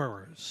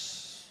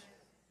deliverers.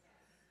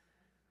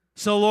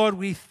 So Lord,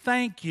 we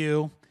thank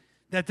you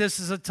that this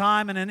is a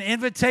time and an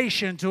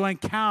invitation to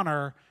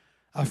encounter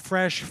a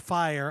fresh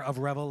fire of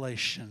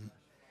revelation.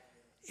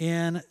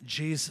 In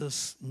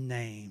Jesus'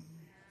 name.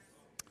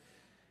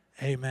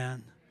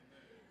 Amen.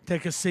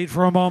 Take a seat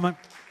for a moment.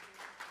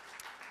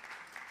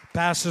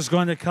 Pastor's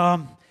going to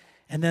come.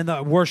 And then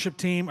the worship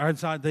team, or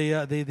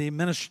the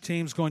ministry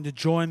team is going to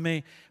join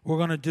me. We're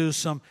going to do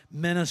some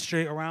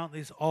ministry around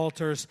these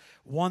altars.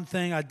 One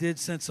thing I did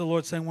sense the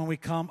Lord saying when we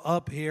come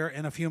up here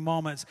in a few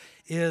moments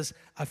is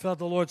I felt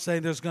the Lord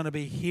saying there's going to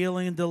be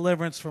healing and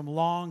deliverance from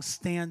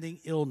long-standing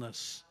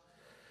illness.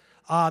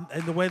 And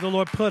the way the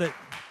Lord put it,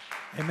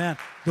 Amen.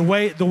 The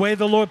way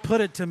the Lord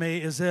put it to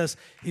me is this.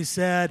 He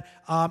said,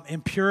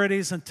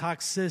 impurities and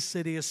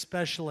toxicity,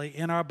 especially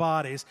in our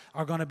bodies,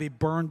 are going to be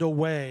burned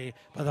away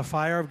by the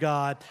fire of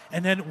God.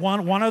 And then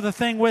one other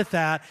thing with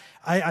that,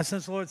 I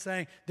sense the Lord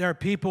saying there are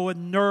people with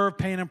nerve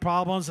pain and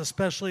problems,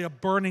 especially a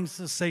burning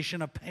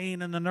sensation of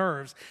pain in the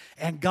nerves.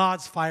 And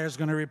God's fire is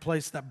going to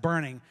replace that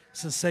burning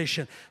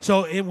sensation.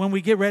 So when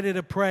we get ready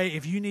to pray,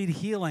 if you need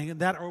healing in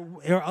that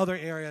or other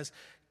areas,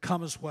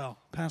 come as well.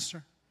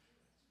 Pastor?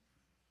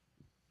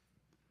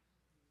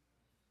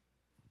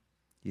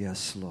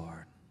 Yes,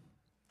 Lord.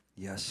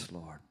 Yes,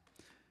 Lord.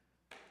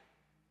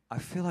 I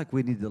feel like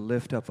we need to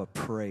lift up a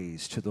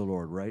praise to the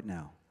Lord right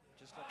now.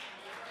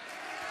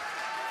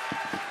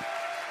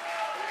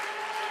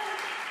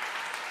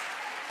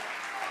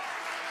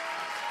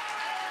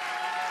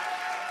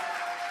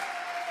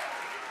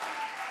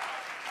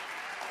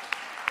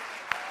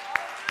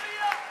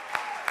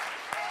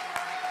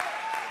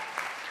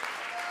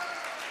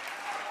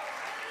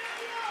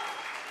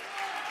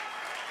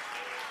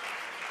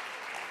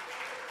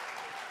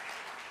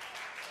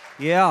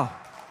 Yeah,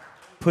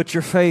 put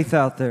your faith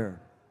out there.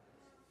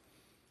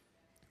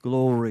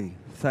 Glory.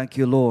 Thank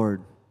you,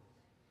 Lord.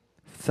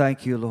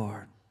 Thank you,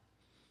 Lord.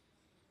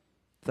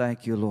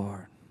 Thank you,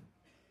 Lord.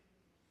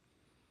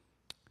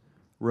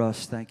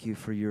 Russ, thank you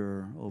for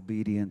your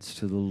obedience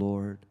to the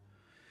Lord.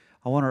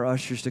 I want our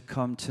ushers to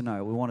come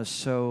tonight. We want to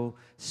sow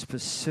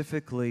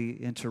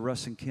specifically into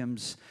Russ and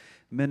Kim's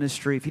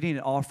ministry. If you need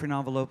an offering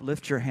envelope,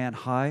 lift your hand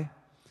high.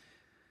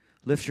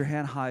 Lift your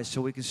hand high so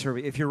we can serve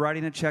you. If you're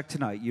writing a check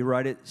tonight, you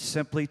write it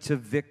simply to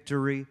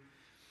Victory.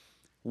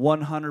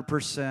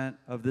 100%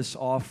 of this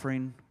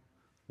offering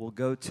will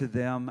go to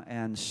them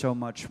and so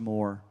much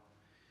more.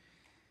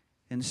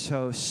 And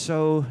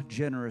so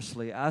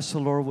generously, ask the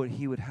Lord what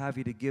He would have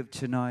you to give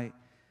tonight.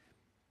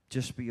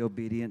 Just be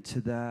obedient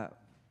to that.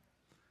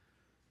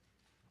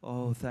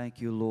 Oh,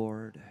 thank you,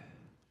 Lord.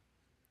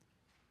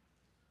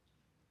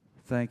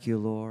 Thank you,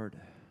 Lord.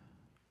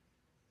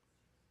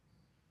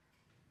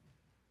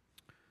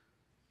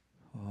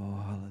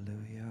 Oh,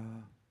 hallelujah.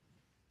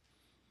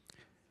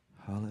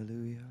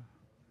 Hallelujah.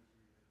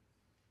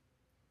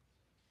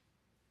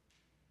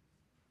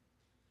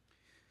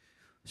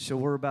 So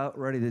we're about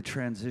ready to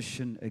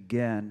transition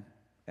again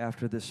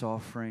after this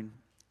offering.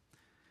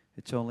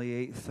 It's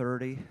only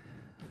 8:30.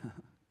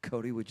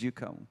 Cody, would you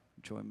come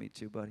join me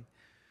too, buddy?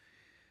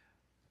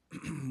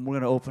 We're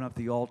going to open up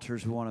the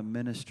altars. We want to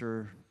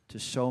minister to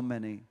so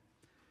many.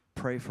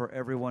 Pray for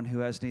everyone who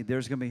has need.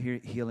 There's going to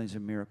be healings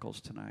and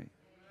miracles tonight.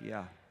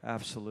 Yeah,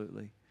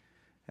 absolutely.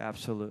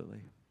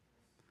 Absolutely.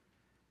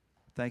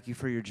 Thank you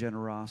for your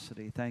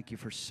generosity. Thank you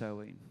for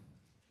sowing.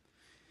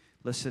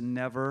 Listen,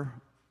 never,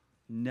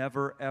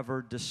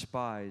 ever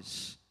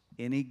despise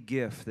any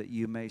gift that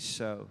you may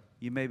sow.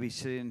 You may be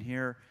sitting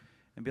here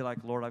and be like,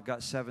 Lord, I've got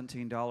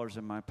 $17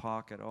 in my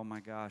pocket. Oh,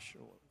 my gosh.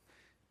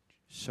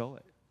 Sow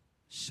it.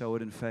 Sow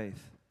it in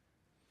faith.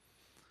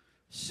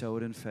 Sow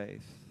it in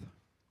faith.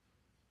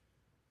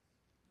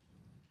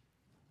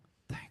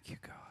 Thank you,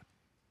 God.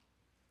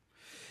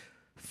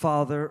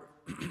 Father,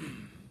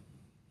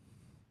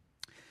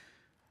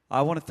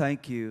 I want to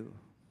thank you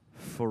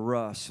for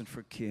Russ and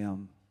for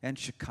Kim and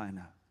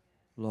Shekinah,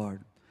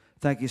 Lord.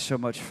 Thank you so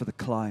much for the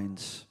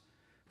Kleins,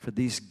 for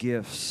these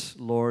gifts,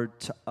 Lord,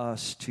 to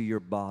us, to your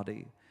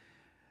body.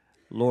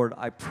 Lord,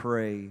 I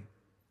pray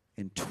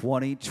in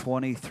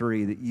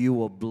 2023 that you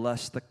will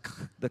bless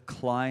the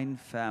Klein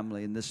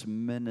family in this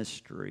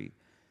ministry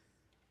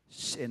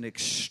in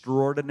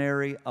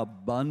extraordinary,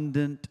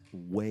 abundant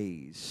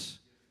ways.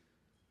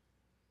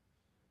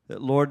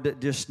 That, Lord, that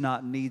just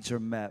not needs are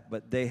met,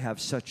 but they have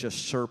such a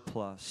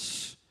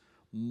surplus,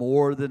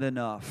 more than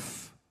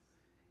enough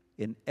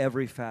in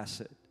every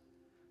facet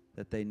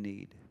that they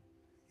need.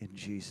 In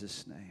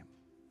Jesus' name,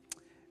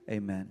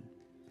 amen.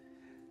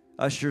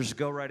 Ushers,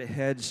 go right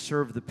ahead,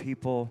 serve the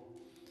people.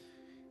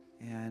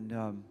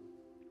 And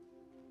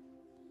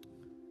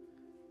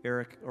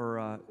Eric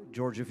or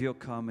George, if you'll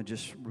come and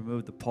just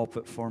remove the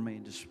pulpit for me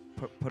and just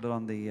put it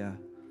on the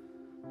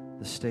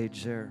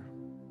stage there.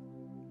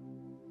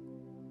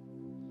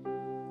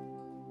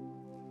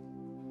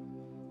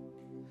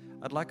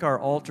 I'd like our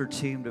altar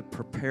team to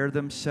prepare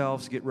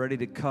themselves, get ready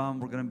to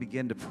come. We're going to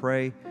begin to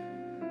pray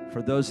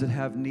for those that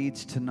have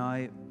needs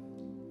tonight.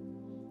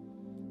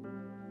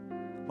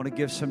 I want to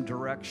give some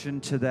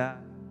direction to that.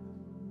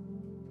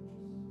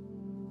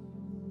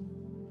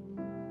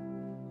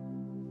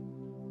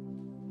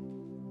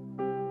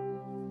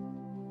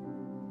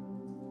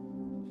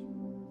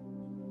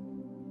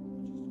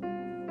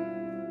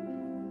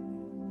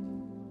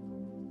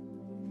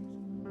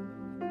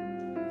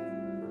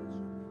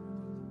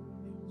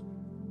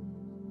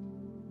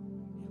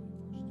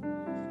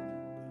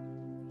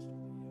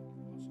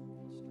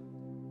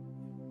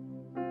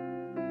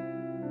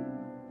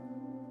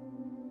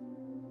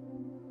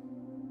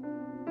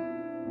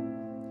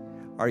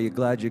 Are you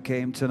glad you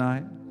came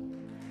tonight?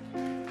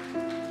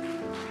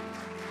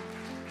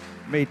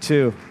 Me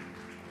too.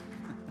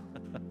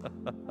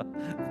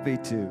 Me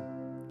too.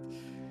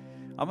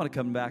 I'm going to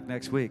come back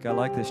next week. I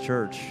like this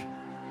church.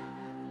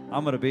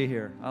 I'm going to be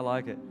here. I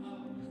like it.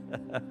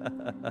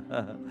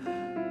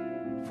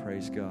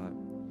 Praise God.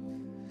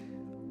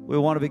 We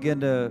want to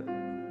begin to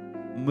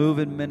move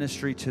in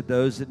ministry to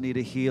those that need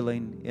a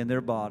healing in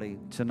their body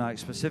tonight.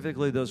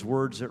 Specifically, those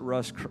words that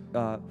Russ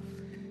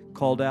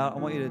called out. I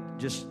want you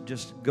to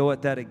just go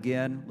at that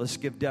again. Let's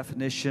give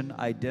definition,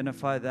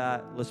 identify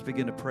that. Let's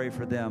begin to pray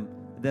for them.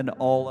 And then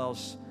all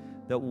else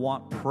that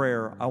want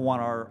prayer, I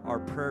want our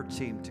prayer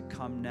team to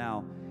come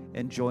now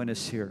and join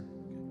us here.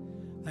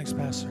 Thanks,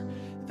 Pastor.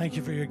 Thank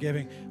you for your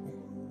giving.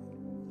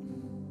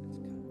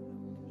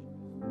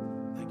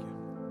 Thank you.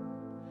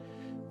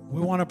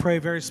 We want to pray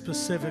very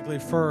specifically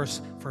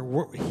first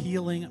for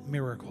healing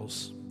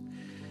miracles.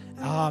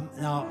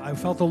 Now, I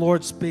felt the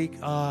Lord speak,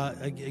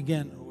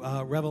 again,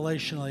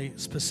 revelationally,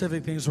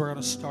 specific things we're going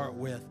to start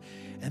with.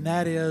 And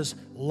that is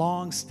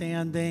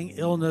long-standing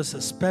illness,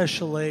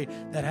 especially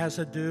that has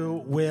to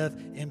do with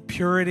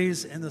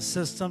impurities in the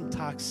system,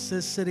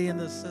 toxicity in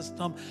the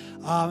system.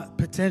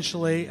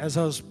 Potentially, as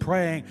I was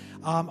praying,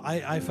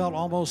 I felt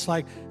almost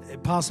like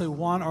possibly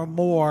one or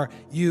more,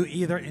 you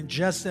either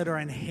ingested or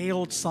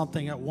inhaled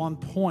something at one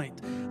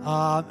point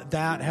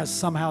that has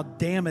somehow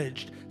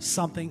damaged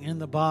something in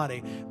the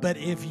body. But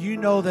if you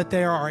know that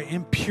there are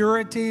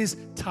impurities,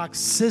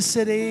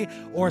 toxicity,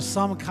 or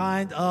some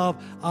kind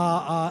of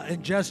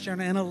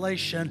ingestion,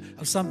 inhalation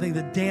of something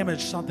that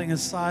damaged something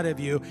inside of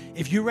you,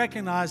 if you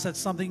recognize that's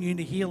something you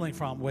need healing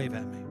from, wave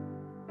at me.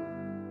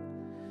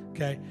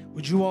 Okay?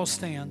 Would you all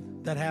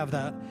stand that have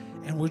that?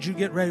 And would you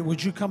get ready?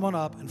 Would you come on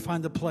up and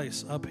find a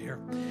place up here?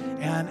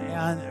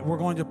 And we're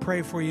going to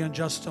pray for you in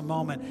just a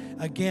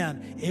moment.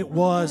 Again, it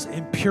was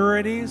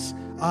impurities.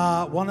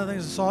 One of the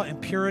things I saw,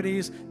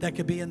 impurities that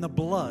could be in the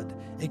blood.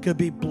 It could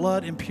be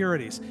blood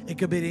impurities. It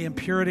could be the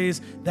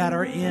impurities that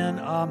are in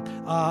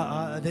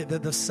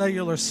the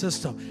cellular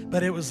system.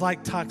 But it was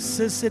like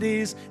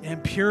toxicities,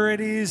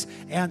 impurities,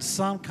 and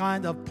some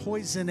kind of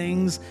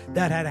poisonings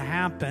that had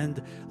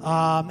happened.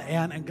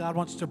 And God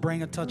wants to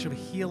bring a touch of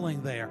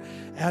healing there.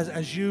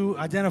 As you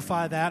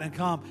identify that and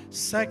come.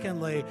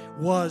 Secondly,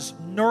 was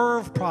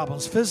nerve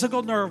problems,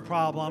 physical nerve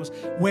problems,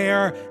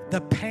 where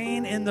the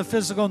pain in the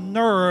physical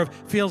nerve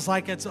feels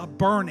like it's a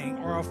burning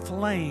or a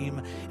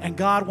flame. And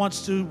God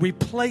wants to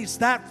replace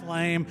that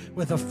flame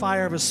with the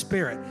fire of His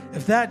Spirit.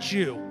 If that's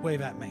you,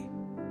 wave at me.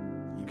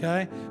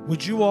 Okay?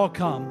 Would you all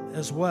come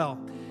as well?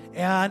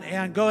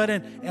 And go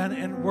ahead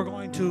and we're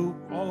going to,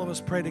 all of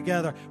us pray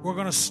together. We're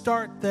going to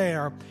start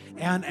there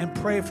and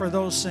pray for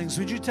those things.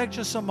 Would you take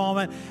just a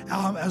moment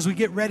as we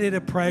get ready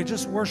to pray?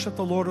 Just worship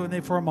the Lord with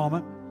me for a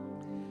moment,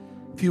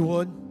 if you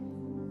would.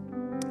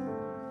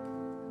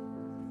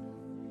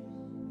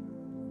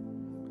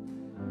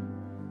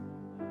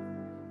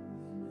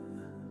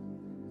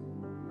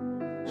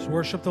 Just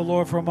worship the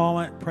Lord for a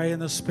moment. Pray in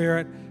the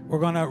Spirit. We're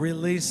going to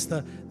release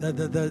the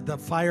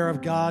fire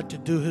of God to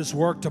do His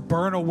work, to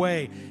burn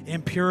away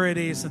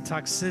impurities and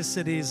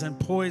toxicities and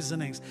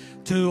poisonings,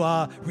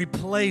 to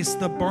replace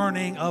the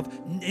burning of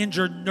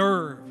injured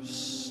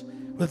nerves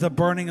with the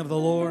burning of the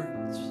Lord.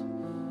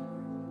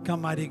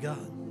 Come, mighty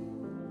God.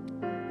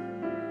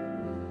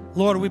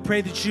 Lord, we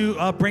pray that you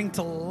bring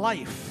to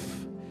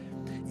life.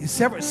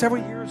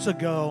 Several years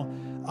ago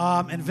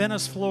in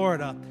Venice,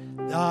 Florida,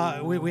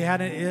 we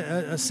had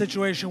a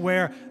situation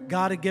where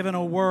God had given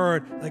a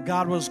word that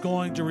God was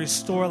going to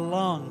restore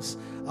lungs.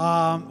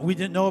 We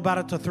didn't know about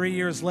it till 3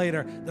 years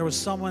later. There was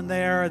someone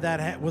there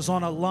that was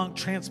on a lung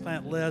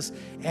transplant list,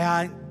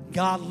 and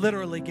God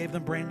literally gave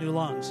them brand new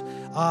lungs.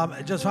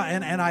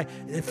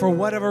 For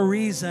whatever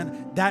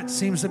reason, that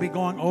seems to be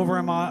going over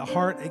in my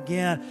heart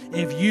again.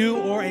 If you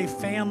or a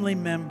family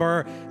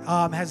member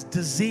has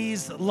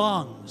diseased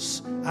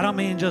lungs, I don't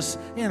mean just,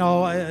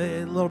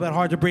 a little bit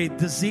hard to breathe,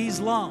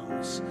 diseased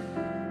lungs,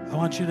 I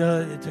want you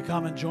to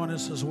come and join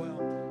us as well.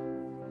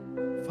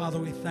 Father,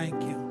 we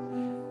thank you.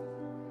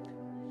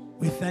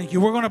 We thank you.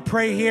 We're going to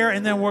pray here,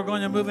 and then we're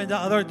going to move into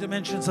other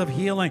dimensions of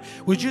healing.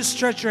 Would you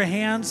stretch your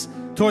hands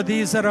toward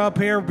these that are up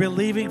here,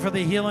 believing for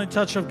the healing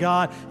touch of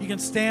God? You can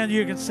stand,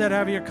 you can sit,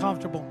 however you're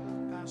comfortable.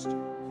 Pastor.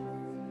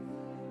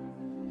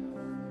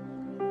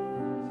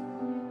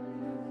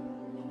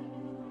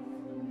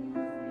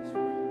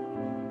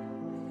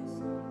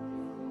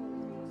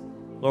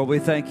 Lord, we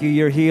thank you.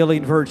 Your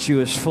healing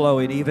virtue is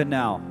flowing even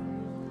now.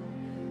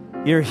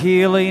 Your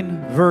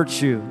healing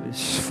virtue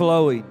is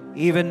flowing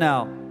even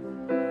now.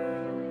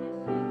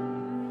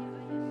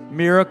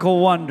 Miracle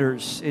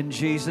wonders in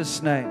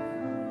Jesus' name.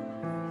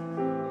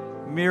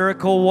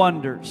 Miracle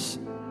wonders.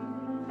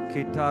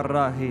 There's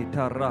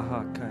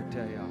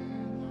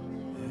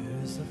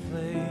a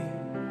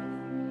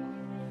flame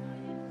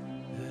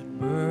that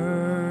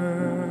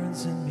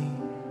burns in me,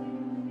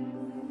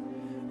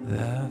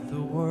 that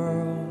the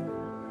world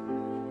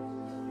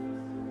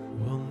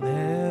will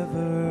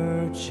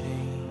never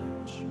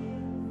change.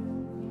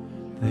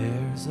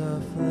 There's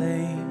a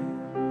flame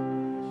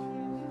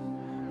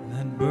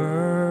that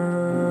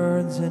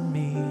burns in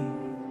me.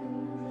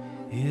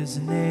 His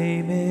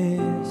name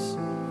is